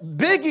church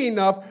big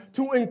enough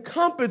to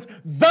encompass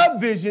the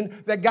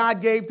vision that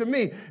God gave to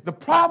me? The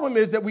problem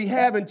is that we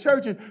have in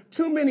churches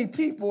too many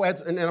people,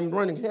 and I'm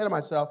running ahead of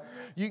myself,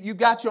 you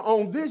got your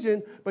own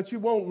vision, but you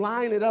won't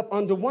line it up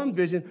under one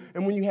vision.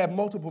 And when you have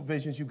multiple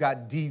visions, you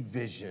got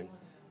division.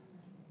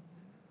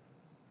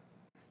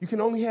 You can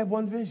only have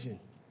one vision.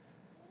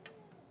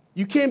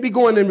 You can't be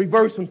going in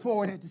reverse and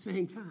forward at the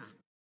same time.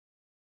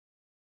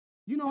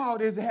 You know how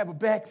it is to have a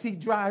backseat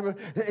driver.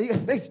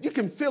 You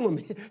can feel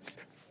him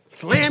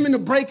slamming the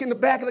brake in the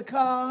back of the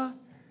car,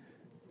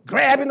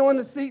 grabbing on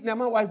the seat. Now,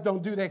 my wife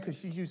don't do that because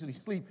she usually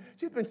sleeps.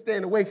 She's been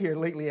staying awake here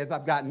lately as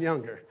I've gotten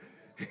younger.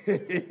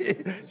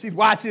 She's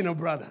watching her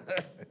brother.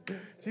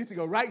 She used to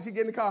go right, she'd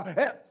get in the car,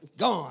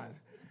 gone.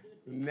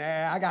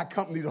 Nah, I got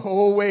company the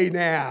whole way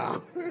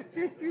now.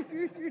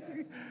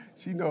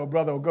 She know her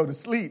brother will go to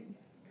sleep.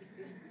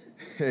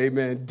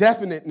 Amen.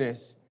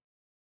 Definiteness.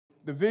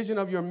 The vision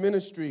of your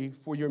ministry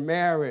for your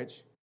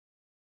marriage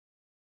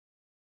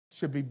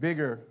should be big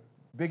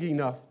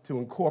enough to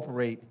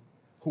incorporate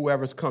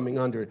whoever's coming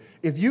under it.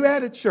 If you're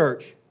at a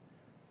church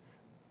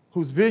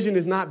whose vision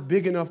is not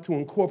big enough to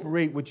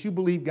incorporate what you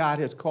believe God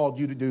has called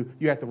you to do,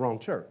 you're at the wrong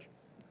church.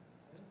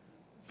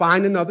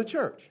 Find another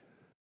church.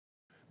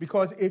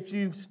 Because if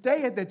you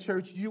stay at that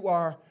church, you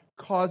are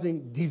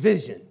causing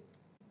division.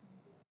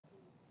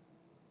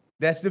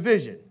 That's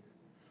division.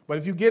 But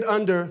if you get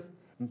under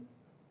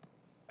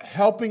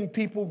helping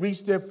people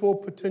reach their full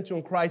potential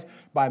in Christ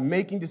by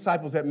making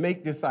disciples that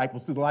make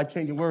disciples through the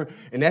life-changing word,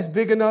 and that's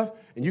big enough,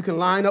 and you can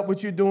line up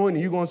what you're doing,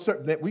 and you're going to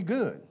serve, that we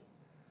good.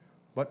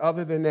 But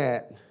other than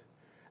that,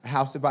 a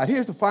house divided.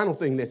 Here's the final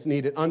thing that's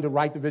needed under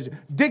write the vision.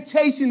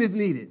 Dictation is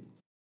needed.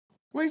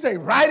 What do you say?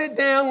 Write it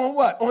down on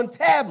what? On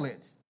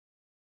tablets.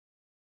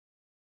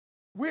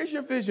 Where's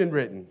your vision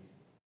written?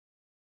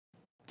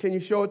 Can you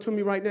show it to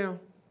me right now?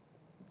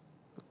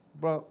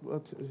 Well,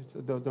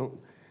 don't.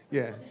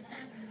 Yeah.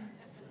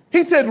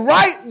 He said,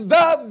 write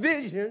the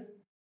vision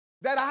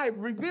that I have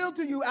revealed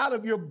to you out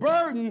of your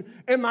burden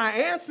and my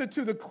answer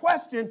to the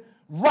question.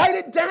 Write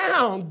it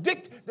down.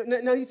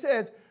 Now he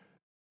says,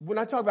 when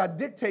I talk about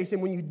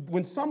dictation,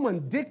 when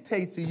someone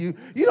dictates to you,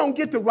 you don't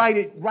get to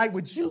write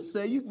what you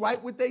say. You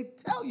write what they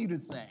tell you to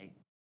say.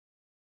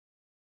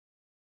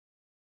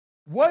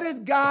 What is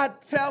God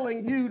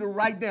telling you to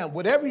write down?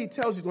 Whatever he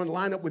tells you is going to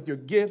line up with your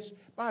gifts.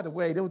 By the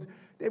way,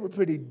 they were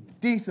pretty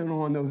decent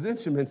on those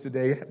instruments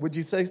today. Would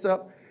you say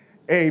so?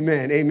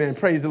 Amen. Amen.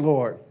 Praise the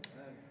Lord.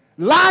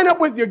 Line up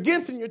with your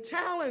gifts and your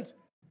talents.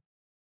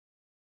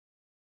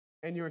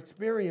 And your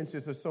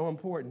experiences are so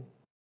important.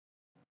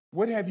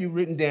 What have you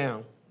written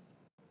down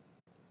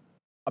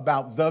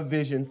about the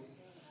vision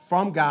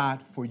from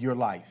God for your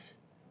life?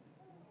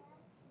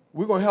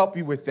 We're going to help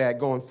you with that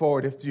going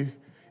forward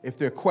if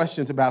there are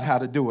questions about how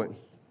to do it.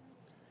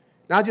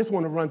 Now, I just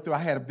want to run through. I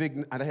had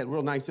a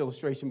real nice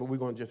illustration, but we're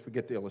going to just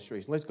forget the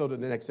illustration. Let's go to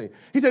the next thing.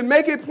 He said,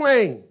 make it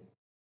plain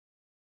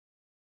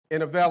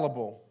and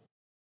available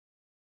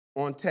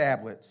on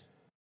tablets.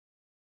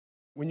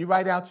 When you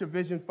write out your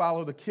vision,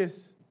 follow the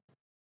KISS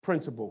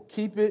principle.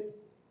 Keep it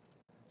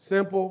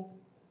simple,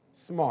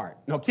 smart.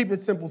 No, keep it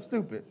simple,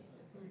 stupid.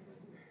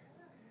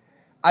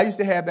 I used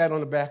to have that on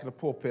the back of the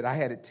pulpit. I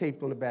had it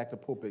taped on the back of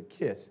the pulpit.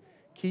 KISS.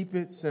 Keep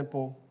it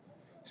simple,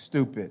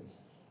 stupid.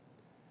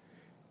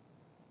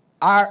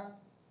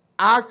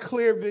 Our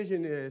clear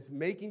vision is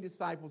making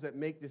disciples that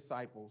make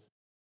disciples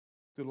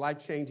through the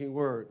life-changing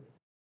word.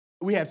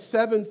 We have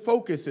 7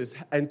 focuses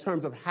in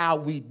terms of how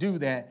we do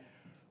that.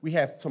 We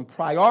have some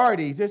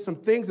priorities. There's some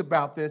things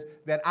about this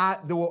that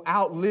will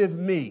outlive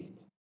me.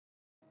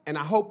 And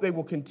I hope they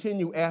will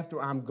continue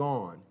after I'm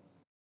gone.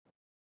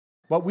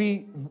 But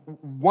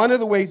one of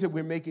the ways that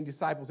we're making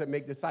disciples that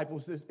make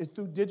disciples is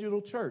through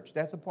digital church.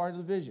 That's a part of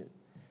the vision.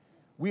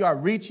 We are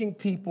reaching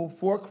people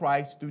for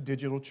Christ through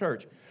digital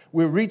church.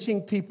 We're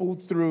reaching people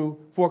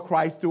for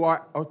Christ through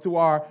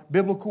our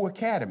biblical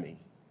academy.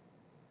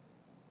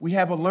 We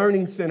have a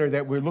learning center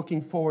that we're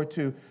looking forward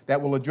to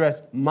that will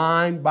address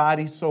mind,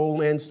 body,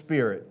 soul, and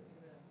spirit.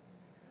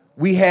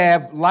 We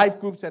have life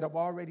groups that have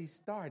already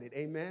started,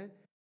 amen?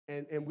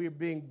 And we're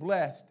being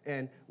blessed,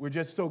 and we're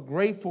just so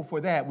grateful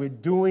for that. We're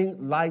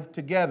doing life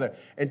together.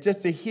 And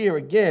just to hear,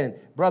 again,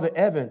 Brother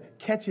Evan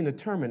catching the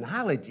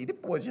terminology, the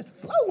boy's just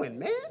flowing,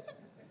 man.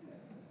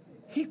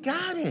 He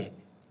got it.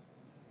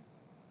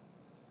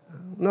 I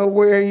don't know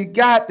where he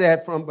got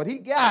that from, but he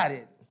got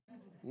it.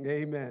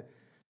 Amen.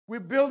 We're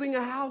building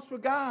a house for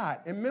God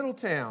in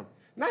Middletown.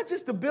 Not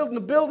just the building.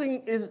 The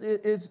building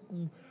is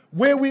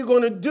where we're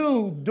going to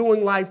do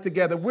doing life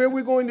together, where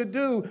we're going to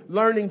do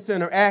Learning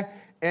Center and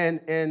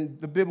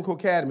the Biblical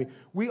Academy.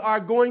 We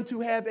are going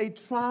to have a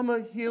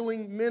trauma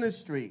healing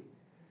ministry.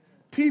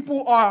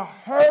 People are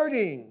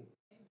hurting.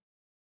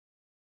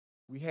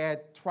 We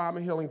had trauma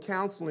healing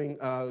counseling.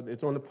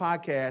 It's on the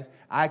podcast.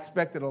 I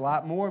expected a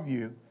lot more of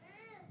you.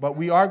 But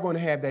we are going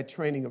to have that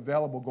training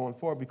available going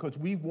forward because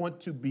we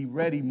want to be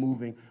ready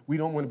moving. We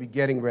don't want to be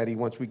getting ready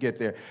once we get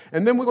there.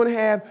 And then we're going to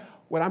have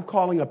what I'm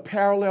calling a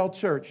parallel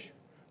church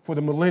for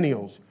the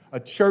millennials, a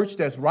church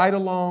that's right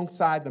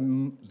alongside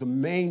the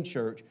main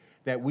church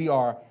that we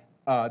are,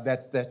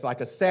 that's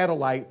like a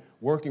satellite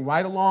working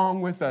right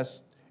along with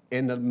us,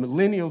 and the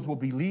millennials will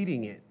be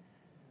leading it.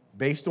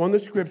 Based on the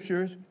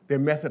scriptures, their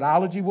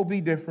methodology will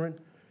be different.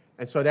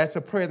 And so that's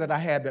a prayer that I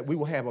have, that we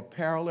will have a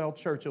parallel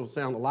church. It'll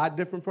sound a lot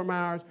different from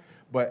ours,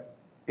 but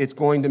it's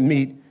going to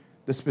meet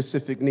the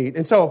specific need.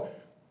 And so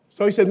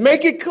he said,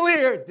 make it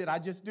clear. Did I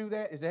just do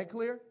that? Is that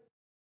clear?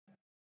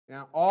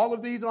 Now, all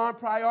of these aren't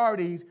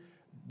priorities,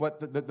 but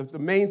the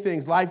main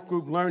things, Life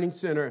Group, Learning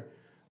Center,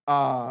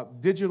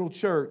 Digital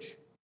Church,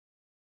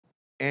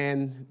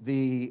 and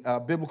the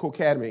Biblical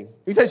Academy.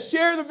 He says,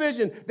 share the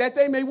vision that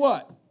they may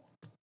what?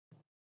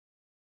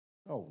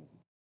 Oh,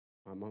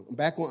 I'm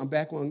back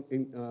on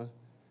in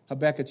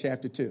Habakkuk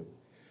chapter 2. It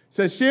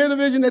says, share the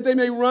vision that they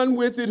may run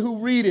with it who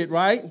read it,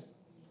 right?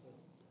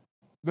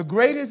 The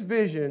greatest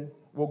vision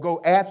will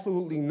go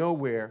absolutely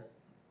nowhere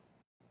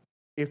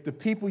if the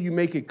people you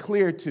make it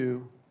clear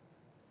to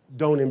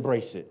don't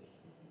embrace it.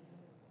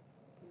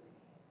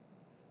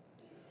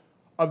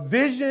 A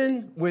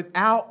vision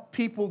without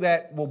people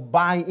that will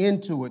buy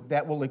into it,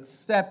 that will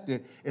accept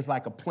it, is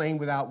like a plane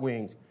without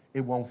wings.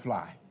 It won't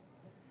fly.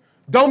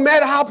 Don't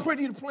matter how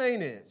pretty the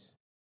plane is.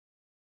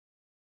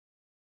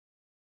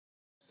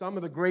 Some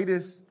of the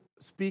greatest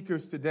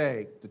speakers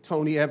today, the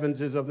Tony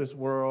Evanses of this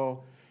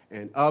world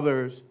and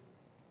others,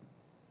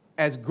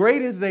 as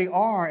great as they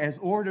are as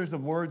orators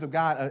of words of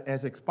God,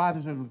 as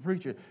expositors of the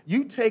preacher,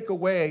 you take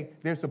away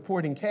their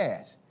supporting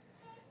cast.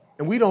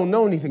 And we don't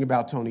know anything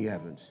about Tony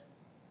Evans.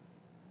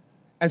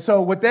 And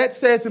so what that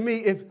says to me,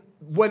 if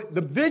what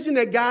the vision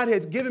that God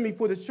has given me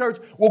for the church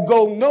will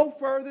go no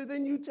further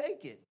than you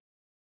take it.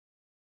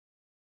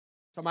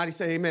 Somebody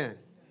say amen.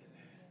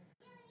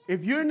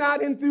 If you're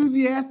not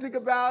enthusiastic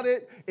about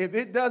it, if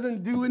it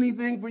doesn't do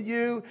anything for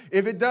you,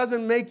 if it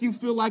doesn't make you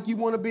feel like you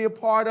want to be a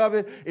part of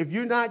it, if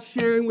you're not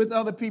sharing with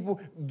other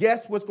people,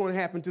 guess what's going to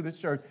happen to the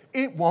church?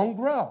 It won't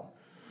grow.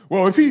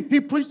 Well, if he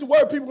preached the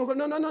word, people are going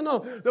to go, no.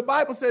 The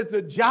Bible says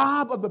the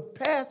job of the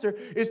pastor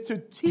is to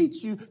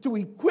teach you, to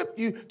equip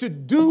you, to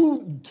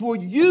do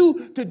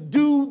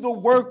the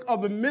work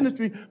of the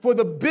ministry for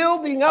the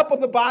building up of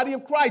the body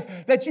of Christ,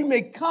 that you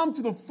may come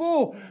to the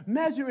full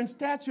measure and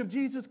stature of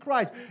Jesus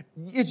Christ.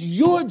 It's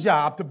your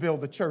job to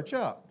build the church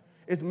up.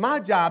 It's my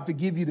job to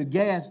give you the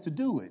gas to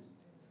do it.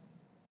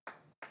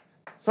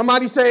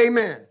 Somebody say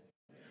amen.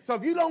 So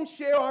if you don't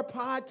share our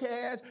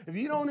podcast, if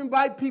you don't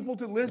invite people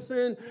to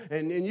listen,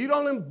 and you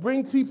don't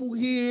bring people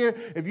here,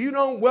 if you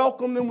don't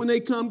welcome them when they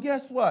come,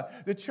 guess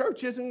what? The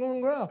church isn't going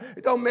to grow.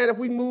 It don't matter if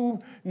we move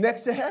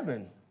next to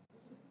heaven.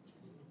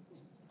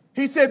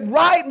 He said,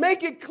 right,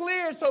 make it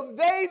clear so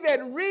they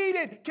that read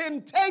it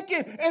can take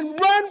it and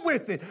run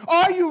with it.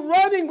 Are you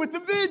running with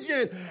the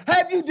vision?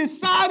 Have you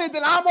decided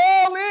that I'm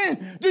all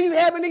in? Do you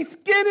have any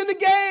skin in the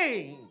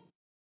game?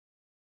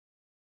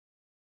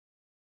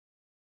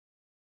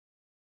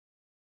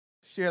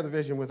 Share the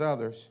vision with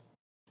others.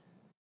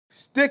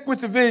 Stick with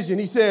the vision.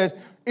 He says,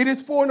 it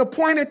is for an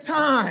appointed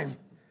time.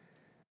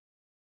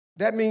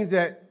 That means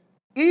that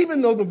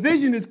even though the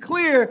vision is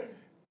clear,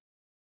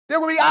 there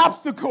will be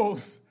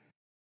obstacles.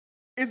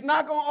 It's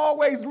not going to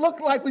always look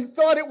like we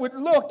thought it would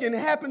look and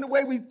happen the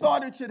way we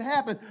thought it should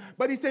happen.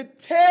 But he said,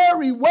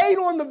 tarry, wait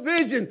on the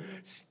vision.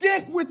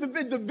 Stick with the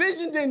vision. The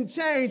vision didn't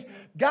change.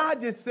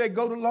 God just said,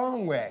 go the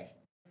long way.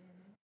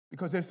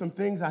 Because there's some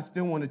things I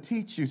still want to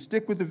teach you.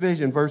 Stick with the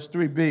vision. Verse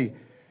 3b.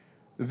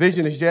 The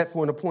vision is yet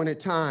for an appointed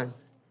time.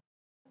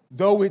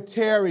 Though it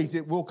tarries,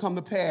 it will come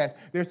to pass.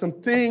 There's some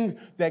things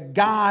that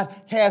God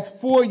has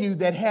for you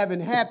that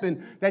haven't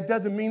happened. That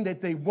doesn't mean that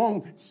they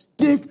won't.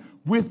 Stick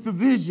with the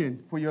vision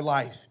for your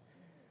life.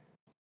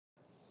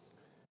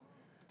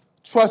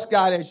 Trust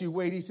God as you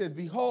wait. He says,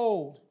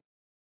 behold,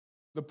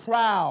 the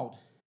proud.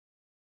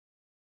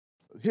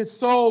 His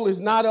soul is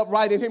not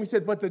upright in him. He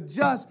said, but the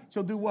just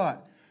shall do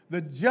what? The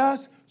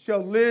just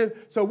shall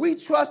live. So we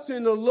trust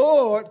in the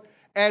Lord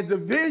as the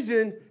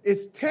vision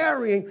is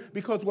tarrying,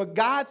 because what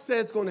God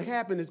says is going to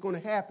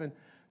happen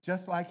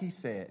just like he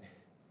said.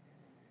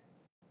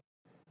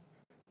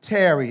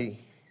 Tarry,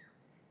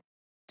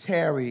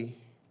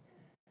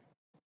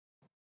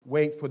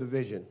 wait for the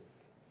vision.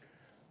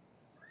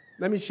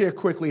 Let me share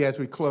quickly as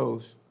we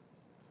close.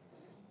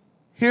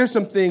 Here's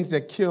some things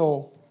that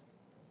kill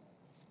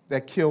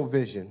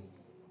vision.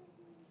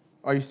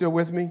 Are you still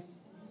with me?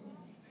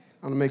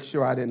 I'm going to make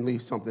sure I didn't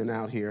leave something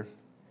out here.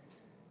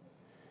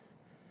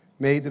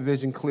 Made the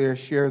vision clear,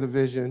 share the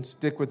vision,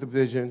 stick with the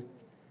vision.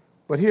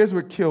 But here's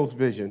what kills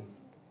vision.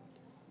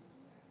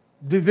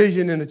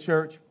 Division in the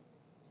church.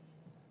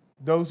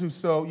 Those who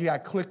sow, if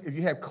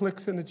you have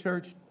cliques in the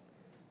church,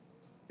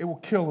 it will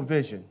kill a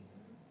vision.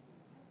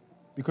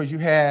 Because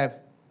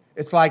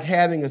it's like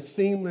having a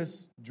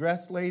seamless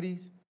dress,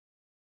 ladies,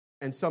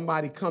 and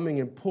somebody coming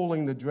and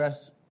pulling the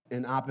dress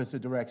in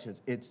opposite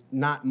directions. It's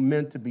not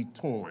meant to be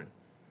torn.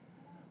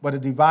 But a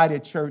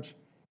divided church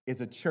is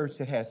a church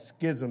that has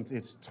schisms.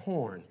 It's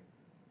torn.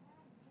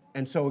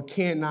 And so it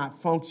cannot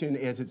function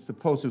as it's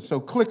supposed to. So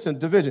cliques and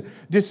division.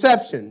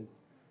 Deception.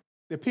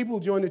 The people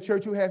who join the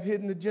church who have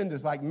hidden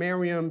agendas, like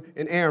Miriam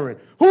and Aaron.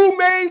 Who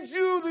made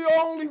you the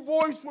only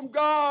voice from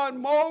God,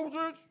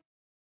 Moses?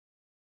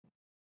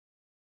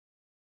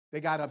 They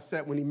got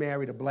upset when he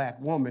married a black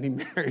woman. He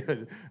married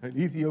an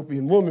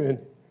Ethiopian woman.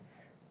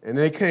 And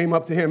they came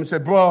up to him and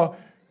said, bro,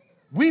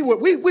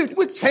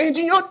 we're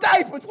changing your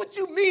diapers. What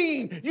you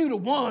mean? You the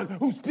one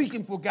who's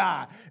speaking for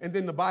God. And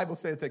then the Bible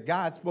says that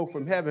God spoke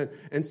from heaven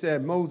and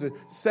said, Moses,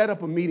 set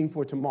up a meeting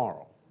for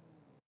tomorrow.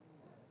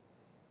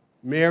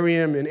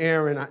 Miriam and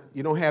Aaron,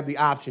 you don't have the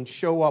option.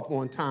 Show up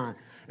on time.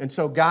 And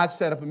so God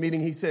set up a meeting.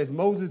 He says,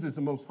 Moses is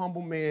the most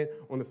humble man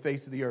on the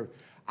face of the earth.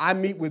 I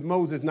meet with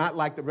Moses not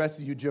like the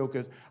rest of you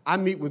jokers. I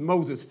meet with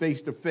Moses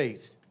face to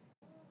face.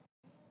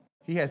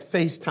 He has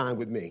FaceTime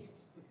with me.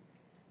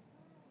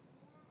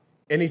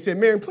 And he said,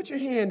 Miriam, put your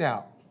hand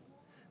out.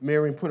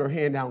 Miriam put her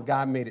hand out, and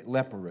God made it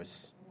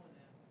leprous.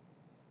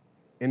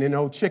 And then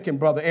old chicken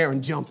brother Aaron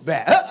jumped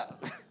back.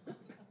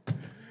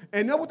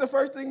 And know what the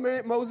first thing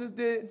Moses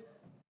did?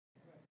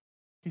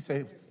 He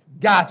said,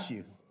 got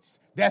you.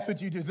 That's what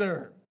you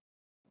deserve.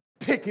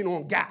 Picking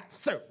on God's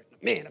servant.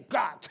 Man of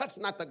God, touch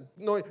not the...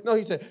 No,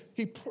 he said,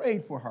 he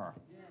prayed for her.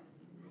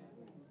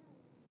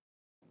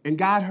 And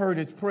God heard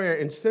his prayer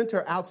and sent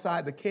her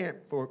outside the camp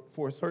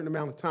for a certain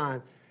amount of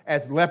time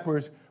as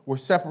lepers were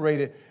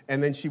separated,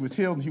 and then she was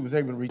healed and she was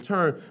able to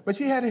return. But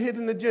she had a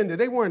hidden agenda.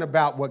 They weren't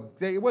about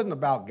it wasn't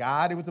about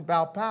God, it was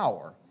about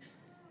power.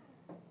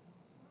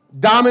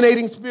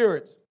 Dominating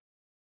spirits.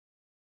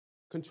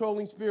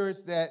 Controlling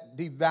spirits that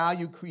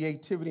devalue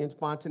creativity and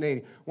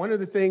spontaneity. One of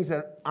the things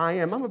that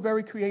I'm a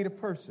very creative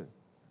person.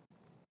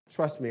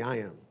 Trust me, I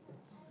am.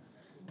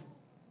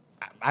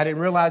 I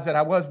didn't realize that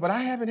I was, but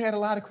I haven't had a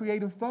lot of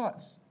creative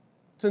thoughts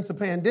since the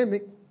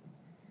pandemic.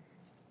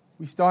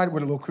 We started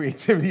with a little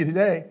creativity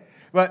today.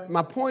 But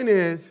my point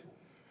is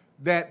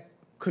that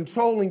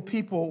controlling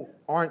people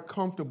aren't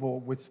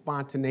comfortable with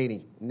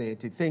spontaneity.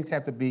 Things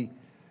have to be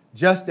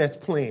just as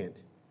planned.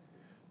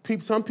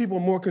 Some people are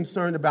more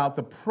concerned about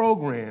the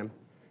program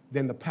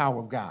than the power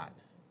of God.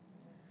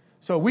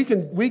 So we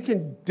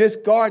can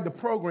discard the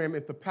program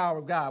if the power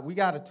of God. We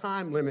got a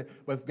time limit,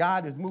 but if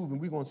God is moving,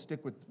 we're going to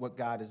stick with what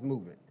God is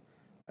moving.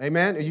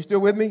 Amen? Are you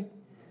still with me?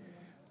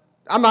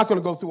 I'm not going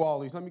to go through all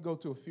these. Let me go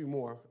through a few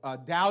more.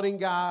 Doubting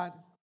God.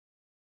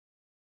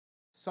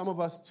 Some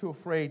of us too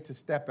afraid to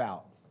step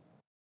out.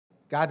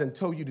 God done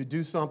told you to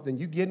do something.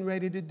 You getting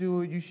ready to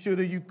do it. You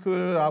shoulda, you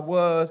coulda, I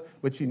was,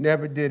 but you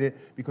never did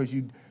it because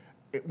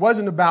it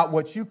wasn't about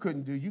what you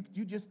couldn't do.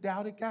 You just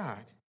doubted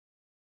God.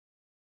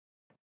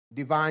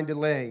 Divine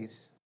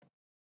delays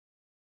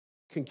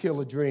can kill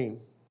a dream,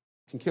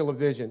 can kill a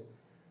vision.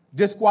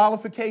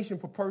 Disqualification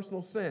for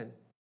personal sin.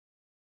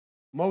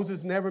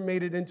 Moses never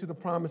made it into the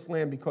promised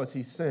land because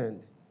he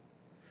sinned.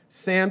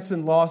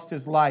 Samson lost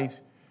his life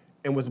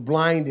and was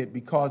blinded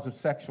because of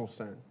sexual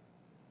sin.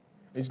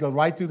 And just go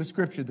right through the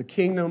scripture. The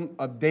kingdom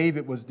of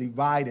David was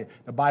divided.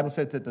 The Bible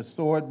says that the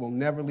sword will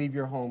never leave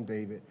your home,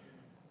 David.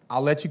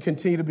 I'll let you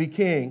continue to be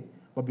king,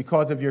 but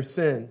because of your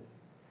sin.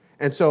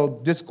 And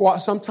so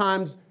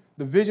sometimes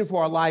the vision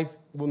for our life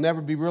will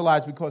never be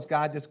realized because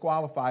God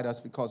disqualified us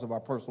because of our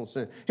personal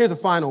sin. Here's a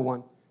final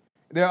one.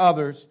 There are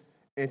others.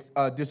 It's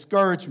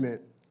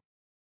discouragement.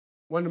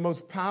 One of the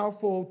most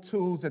powerful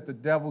tools that the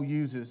devil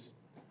uses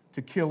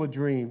to kill a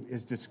dream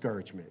is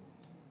discouragement.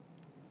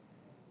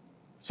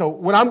 So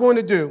what I'm going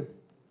to do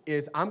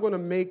is I'm going to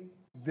make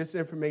this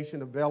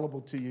information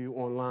available to you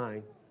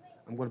online.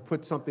 I'm going to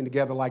put something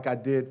together like I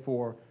did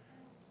for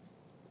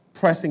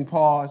pressing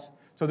pause.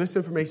 So this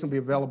information will be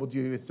available to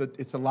you.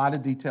 It's a lot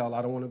of detail.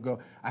 I don't want to go.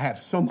 I have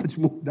so much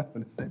more that I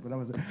want to say.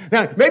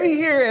 Now, maybe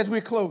here as we're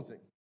closing.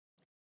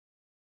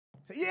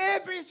 Say, yeah,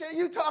 Bishop,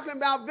 you talking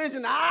about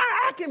vision.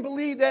 I can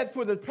believe that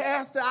for the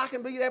pastor. I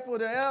can believe that for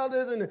the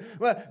elders.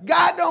 But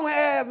God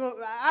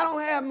I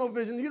don't have no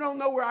vision. You don't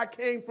know where I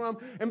came from.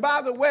 And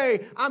by the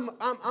way,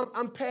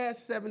 I'm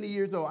past 70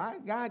 years old.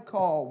 God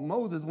called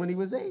Moses when he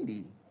was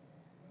 80.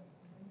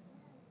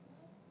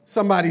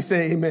 Somebody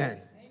say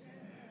amen.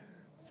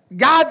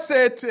 God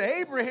said to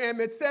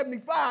Abraham at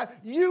 75,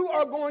 you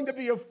are going to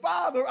be a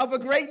father of a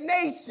great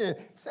nation.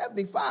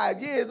 75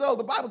 years old.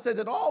 The Bible says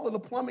that all of the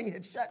plumbing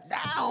had shut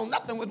down.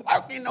 Nothing was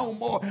working no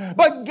more.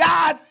 But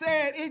God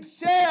said it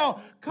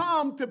shall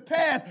come to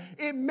pass.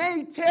 It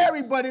may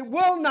tarry, but it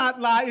will not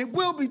lie. It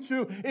will be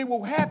true. It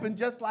will happen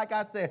just like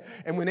I said.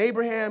 And when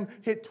Abraham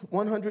hit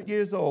 100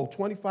 years old,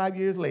 25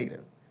 years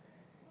later,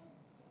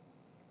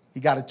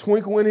 he got a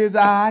twinkle in his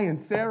eye, and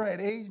Sarah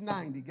at age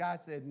 90, God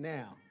said,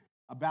 now,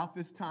 about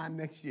this time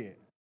next year.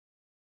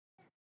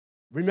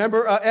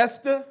 Remember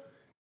Esther?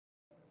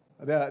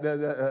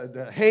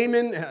 The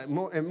Haman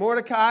and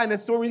Mordecai and that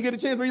story. When you get a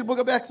chance, read the book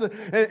of Esther.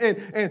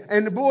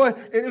 And the boy,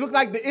 and it looked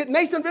like the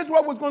nation of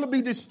Israel was going to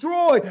be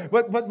destroyed.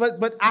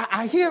 But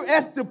I hear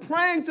Esther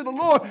praying to the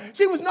Lord.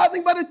 She was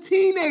nothing but a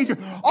teenager.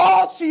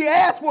 All she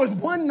asked was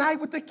one night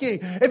with the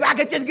king. If I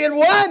could just get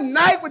one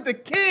night with the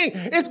king,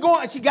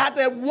 she got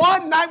that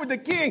one night with the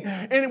king.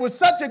 And it was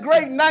such a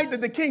great night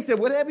that the king said,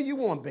 whatever you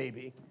want,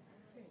 baby.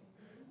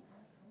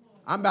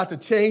 I'm about to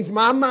change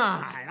my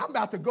mind. I'm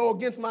about to go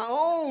against my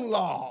own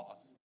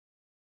laws.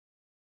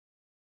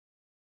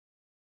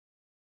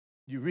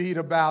 You read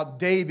about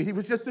David. He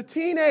was just a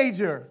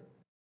teenager.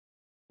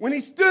 When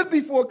he stood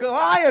before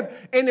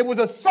Goliath, and there was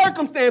a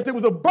circumstance, there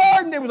was a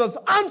burden, there was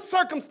an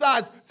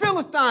uncircumcised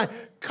Philistine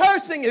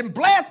cursing and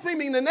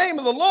blaspheming the name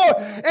of the Lord.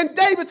 And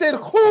David said,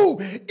 who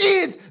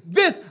is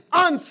this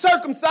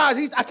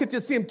uncircumcised? I could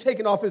just see him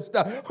taking off his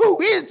stuff.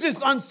 Who is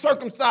this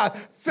uncircumcised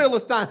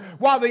Philistine?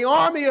 While the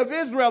army of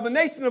Israel, the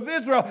nation of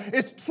Israel,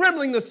 is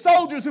trembling, the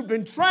soldiers who've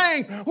been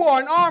trained, who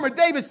are in armor,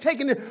 David's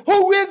taking it.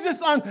 Who is this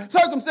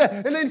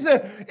uncircumcised? And then he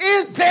said,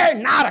 is there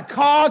not a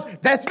cause?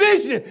 That's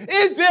vision.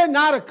 Is there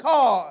not a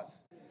cause?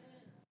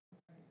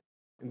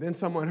 And then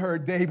someone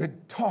heard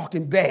David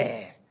talking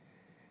bad.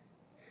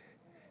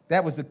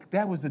 That was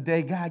the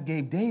day God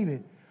gave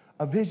David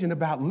a vision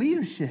about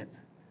leadership.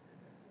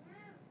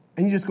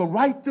 And you just go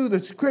right through the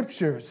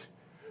scriptures.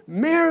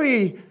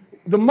 Mary,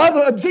 the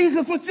mother of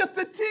Jesus, was just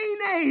a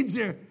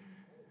teenager.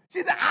 She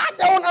said, I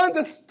don't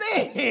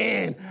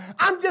understand.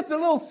 I'm just a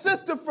little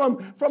sister from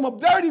a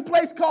dirty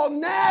place called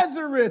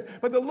Nazareth.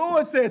 But the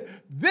Lord says,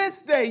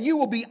 this day you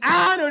will be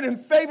honored and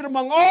favored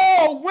among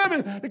all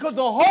women because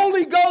the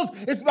Holy Ghost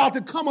is about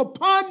to come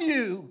upon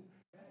you.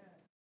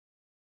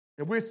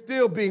 And we're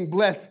still being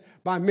blessed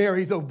by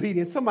Mary's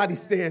obedience. Somebody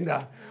stand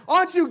up.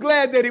 Aren't you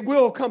glad that it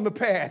will come to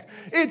pass?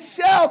 It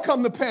shall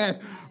come to pass.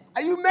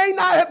 You may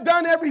not have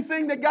done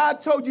everything that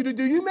God told you to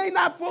do. You may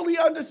not fully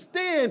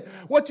understand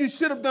what you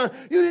should have done.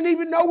 You didn't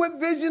even know what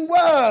vision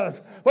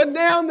was. But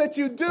now that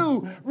you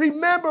do,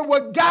 remember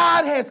what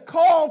God has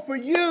called for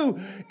you.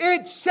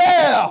 It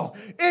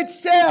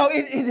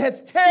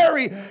has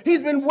tarried. He's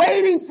been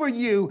waiting for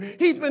you.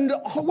 He's been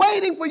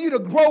waiting for you to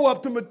grow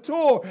up, to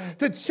mature,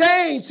 to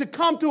change, to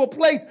come to a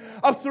place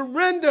of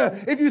surrender.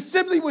 If you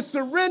simply would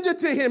surrender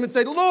to him and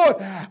say, Lord,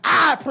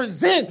 I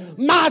present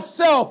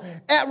myself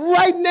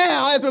right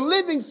now as a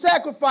living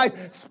sacrifice.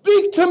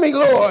 Speak to me,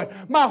 Lord.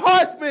 My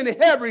heart's been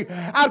heavy.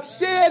 I've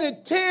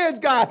shed tears,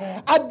 God.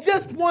 I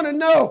just want to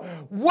know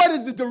what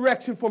is the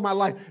direction for my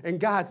life. And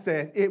God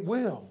said, it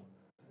will.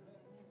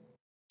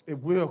 It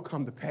will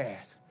come to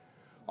pass.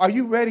 Are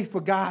you ready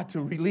for God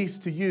to release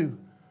to you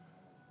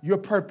your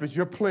purpose,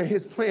 your plan,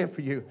 his plan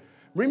for you?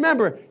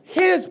 Remember,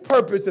 his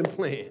purpose and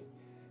plan.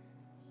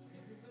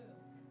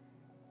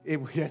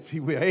 Yes, he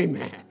will.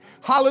 Amen.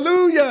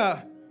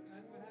 Hallelujah.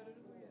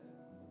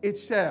 It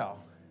shall.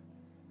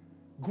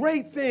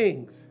 Great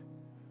things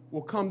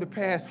will come to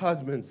pass,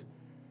 husbands,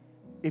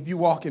 if you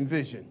walk in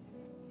vision.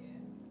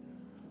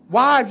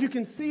 Wives, you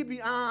can see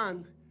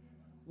beyond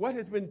what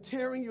has been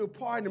tearing you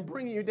apart and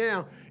bringing you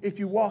down if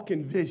you walk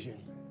in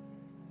vision.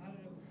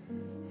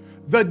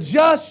 The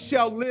just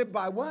shall live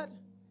by what?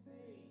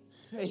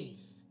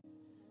 Faith.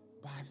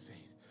 By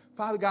faith.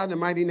 Father God, in the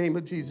mighty name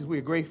of Jesus, we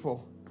are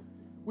grateful.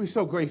 We're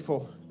so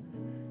grateful